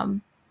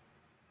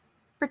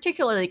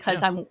 Particularly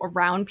because I'm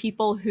around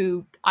people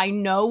who I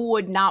know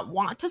would not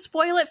want to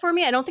spoil it for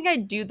me. I don't think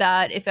I'd do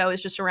that if I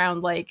was just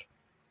around like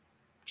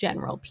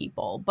general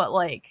people, but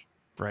like,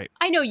 right.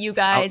 I know you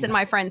guys and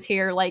my friends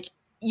here, like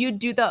you'd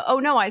do the, oh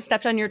no, I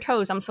stepped on your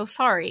toes, I'm so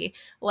sorry.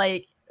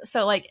 Like,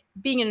 so like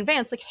being in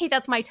advance, like, hey,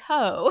 that's my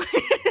toe.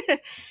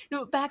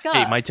 No, back up.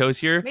 Hey, my toe's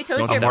here. My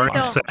toe's I'm here. wearing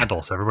Please don't.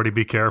 sandals. Everybody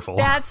be careful.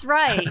 That's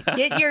right.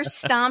 Get your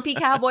stompy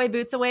cowboy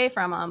boots away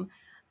from them.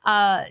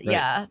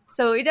 Yeah,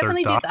 so we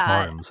definitely do Doc that.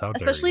 Martens. How dare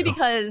Especially you.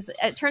 because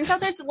it turns out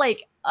there's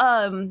like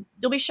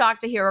you'll be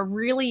shocked to hear a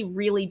really,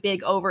 really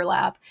big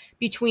overlap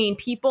between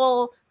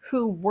people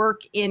who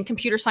work in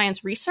computer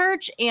science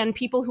research and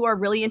people who are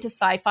really into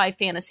sci-fi,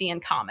 fantasy,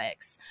 and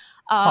comics.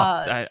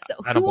 I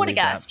don't who would have believe that.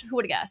 guessed? Who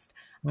would have guessed?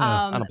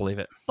 I don't believe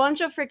it. Bunch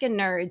of freaking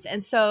nerds,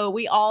 and so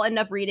we all end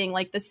up reading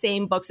like the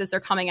same books as they're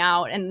coming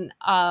out, and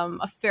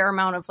a fair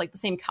amount of like the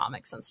same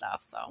comics and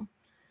stuff. So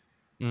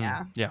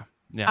yeah.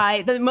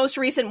 The most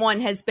recent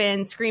one has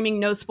been screaming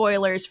no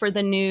spoilers for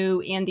the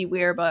new Andy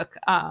Weir book,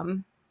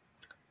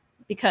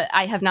 because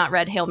I have not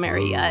read Hail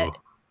Mary yet,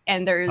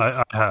 and there's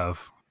I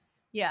have.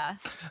 yeah.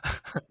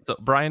 So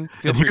Brian,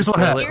 feel And free here's to what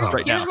spoil happened. it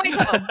right Here's now. my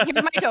toe.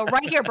 Here's my toe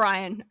right here,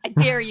 Brian. I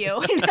dare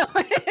you.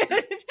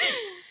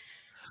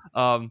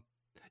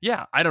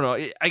 Yeah, I don't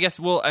know. I guess.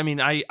 Well, I mean,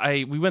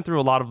 we went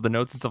through a lot of the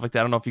notes and stuff like that.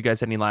 I don't know if you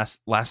guys had any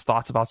last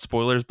thoughts about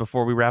spoilers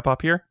before we wrap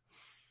up here.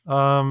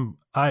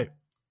 I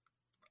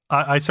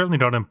certainly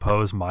don't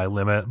impose my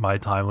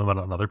time limit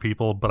on other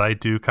people, but I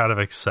do kind of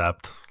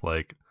accept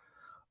like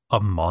a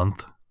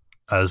month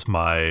as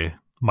my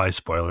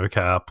spoiler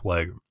cap.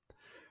 Like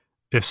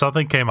if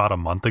something came out a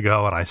month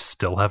ago and I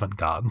still haven't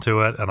gotten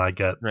to it and I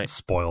get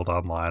spoiled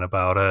online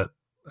about it,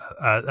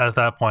 at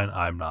that point,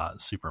 I'm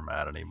not super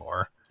mad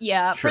anymore.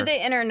 Yeah, Sure. for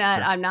the internet,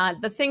 Sure. I'm not.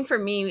 The thing for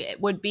me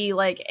it would be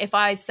like if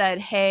I said,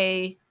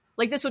 hey,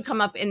 like this would come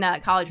up in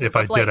that college group If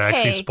I of, like, did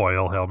actually hey,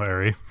 spoil Hail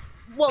Mary.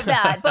 well,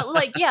 that, but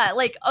like, yeah,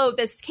 like, oh,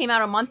 this came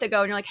out a month ago,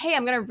 and you're like, hey,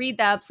 I'm gonna read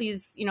that,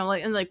 please, you know,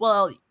 like, and like,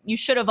 well, you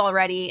should have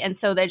already, and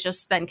so they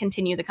just then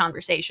continue the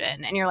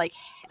conversation, and you're like,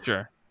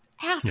 Sure.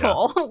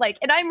 asshole, like,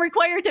 and I'm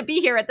required to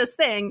be here at this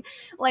thing,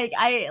 like,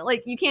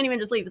 you can't even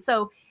just leave.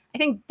 So I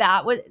think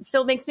that would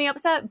still makes me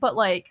upset, but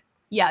like,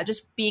 yeah,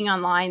 just being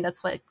online,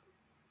 that's like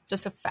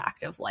just a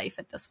fact of life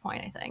at this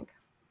point, I think.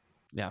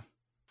 Yeah.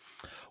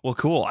 Well,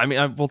 cool. I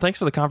mean, well, thanks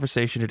for the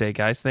conversation today,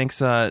 guys. Thanks,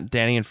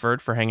 Danny and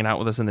Ferd, for hanging out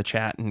with us in the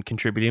chat and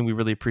contributing. We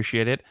really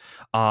appreciate it.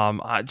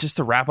 Just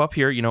to wrap up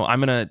here, you know,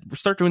 I'm going to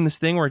start doing this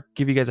thing where I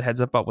give you guys a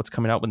heads up about what's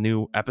coming out with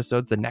new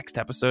episodes, the next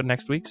episode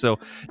next week. So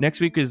next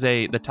week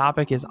the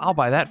topic is I'll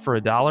buy that for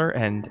 $1,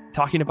 and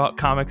talking about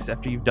comics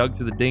after you've dug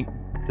through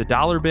the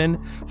dollar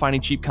bin,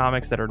 finding cheap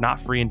comics that are not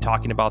free and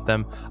talking about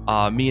them.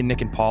 Me and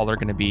Nick and Paul are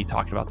going to be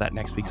talking about that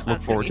next week. So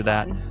look forward to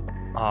that.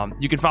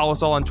 You can follow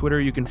us all on Twitter.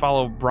 You can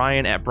follow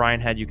Brian at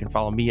BrianHead. You can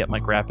follow me at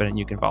Mike Rappin, and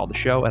you can follow the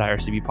show at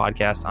IRCB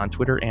Podcast on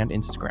Twitter and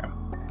Instagram.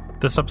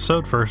 This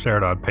episode first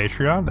aired on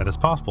Patreon, and is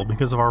possible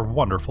because of our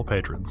wonderful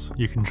patrons.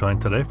 You can join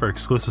today for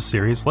exclusive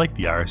series like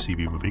the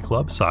IRCB Movie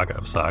Club, Saga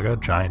of Saga,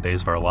 Giant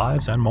Days of Our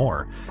Lives, and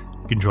more.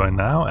 You can join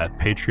now at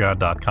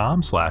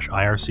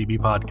patreon.com/IRCB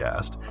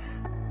Podcast.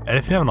 And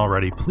if you haven't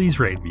already, please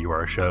rate and review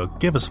our show.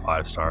 Give us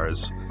 5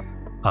 stars.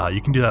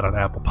 You can do that on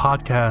Apple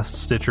Podcasts,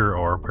 Stitcher,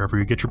 or wherever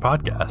you get your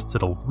podcasts.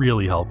 It'll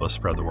really help us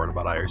spread the word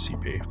about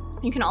IRCB.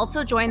 You can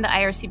also join the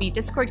IRCB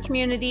Discord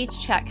community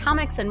to chat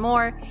comics and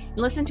more, and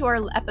listen to our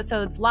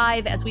episodes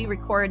live as we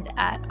record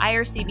at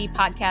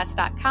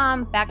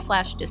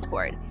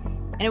ircbpodcast.com/Discord.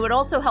 And it would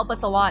also help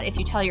us a lot if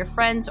you tell your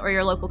friends or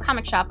your local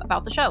comic shop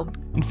about the show.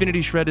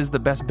 Infinity Shred is the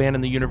best band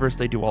in the universe.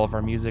 They do all of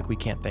our music. We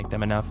can't thank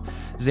them enough.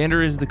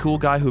 Xander is the cool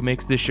guy who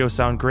makes this show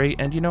sound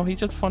great, and, you know, he's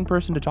just a fun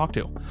person to talk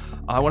to.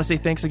 I want to say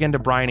thanks again to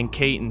Brian and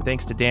Kate, and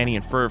thanks to Danny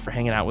and Fur for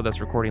hanging out with us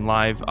recording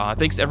live.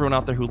 Thanks to everyone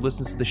out there who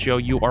listens to the show.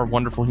 You are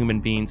wonderful human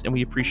beings, and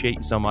we appreciate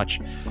you so much.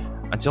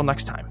 Until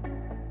next time,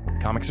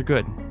 comics are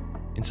good,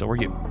 and so are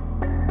you.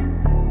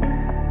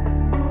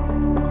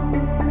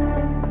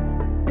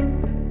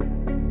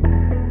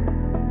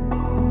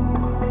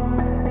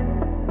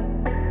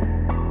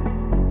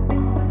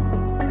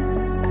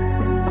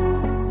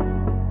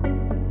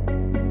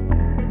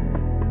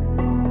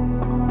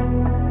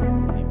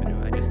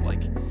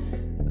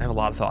 A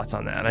lot of thoughts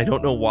on that. I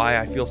don't know why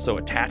I feel so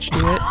attached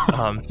to it,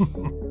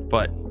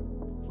 but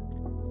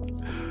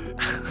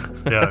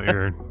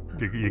yeah,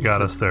 you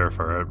got us there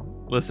for it.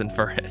 Listen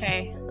for it.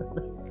 Okay.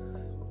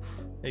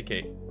 Hey,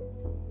 Kate.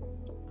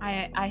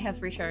 I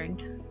have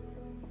returned.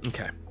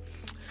 Okay.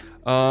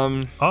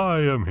 I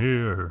am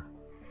here.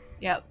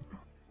 Yep.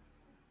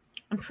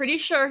 I'm pretty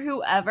sure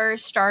whoever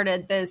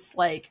started this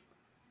like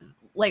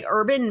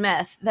urban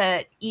myth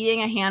that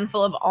eating a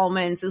handful of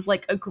almonds is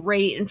like a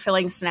great and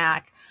filling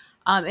snack.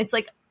 It's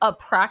like a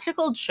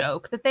practical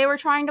joke that they were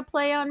trying to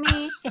play on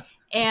me. Cut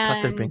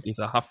their And pinkies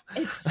off.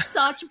 it's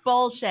such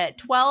bullshit.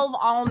 12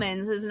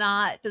 almonds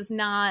does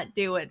not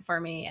do it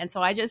for me. And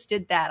so I just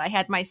did that. I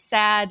had my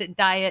sad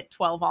diet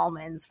 12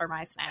 almonds for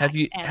my snack. Have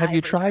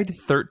you tried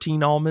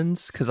 13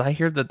 almonds? Because I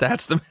hear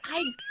that's the.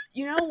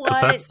 You know what?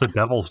 But that's the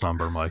devil's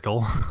number,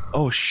 Michael.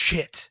 Oh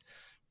shit!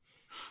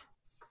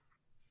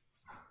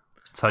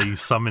 That's how you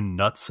summon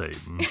Nut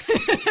Satan.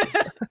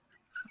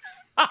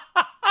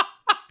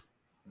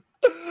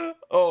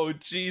 Oh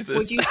Jesus!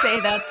 Would you say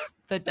that's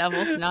the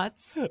devil's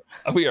nuts?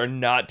 We are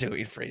not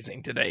doing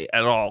phrasing today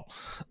at all.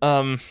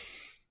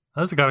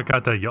 That's the kind of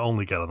content you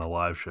only get on a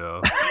live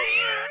show.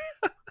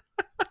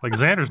 Like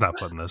Xander's not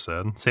putting this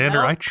in. Xander,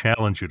 Nope. I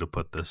challenge you to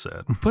put this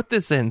in. Put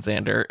this in,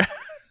 Xander.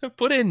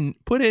 Put in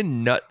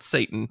Nut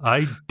Satan.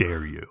 I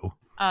dare you.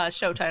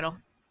 Show title.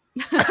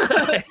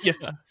 Yeah.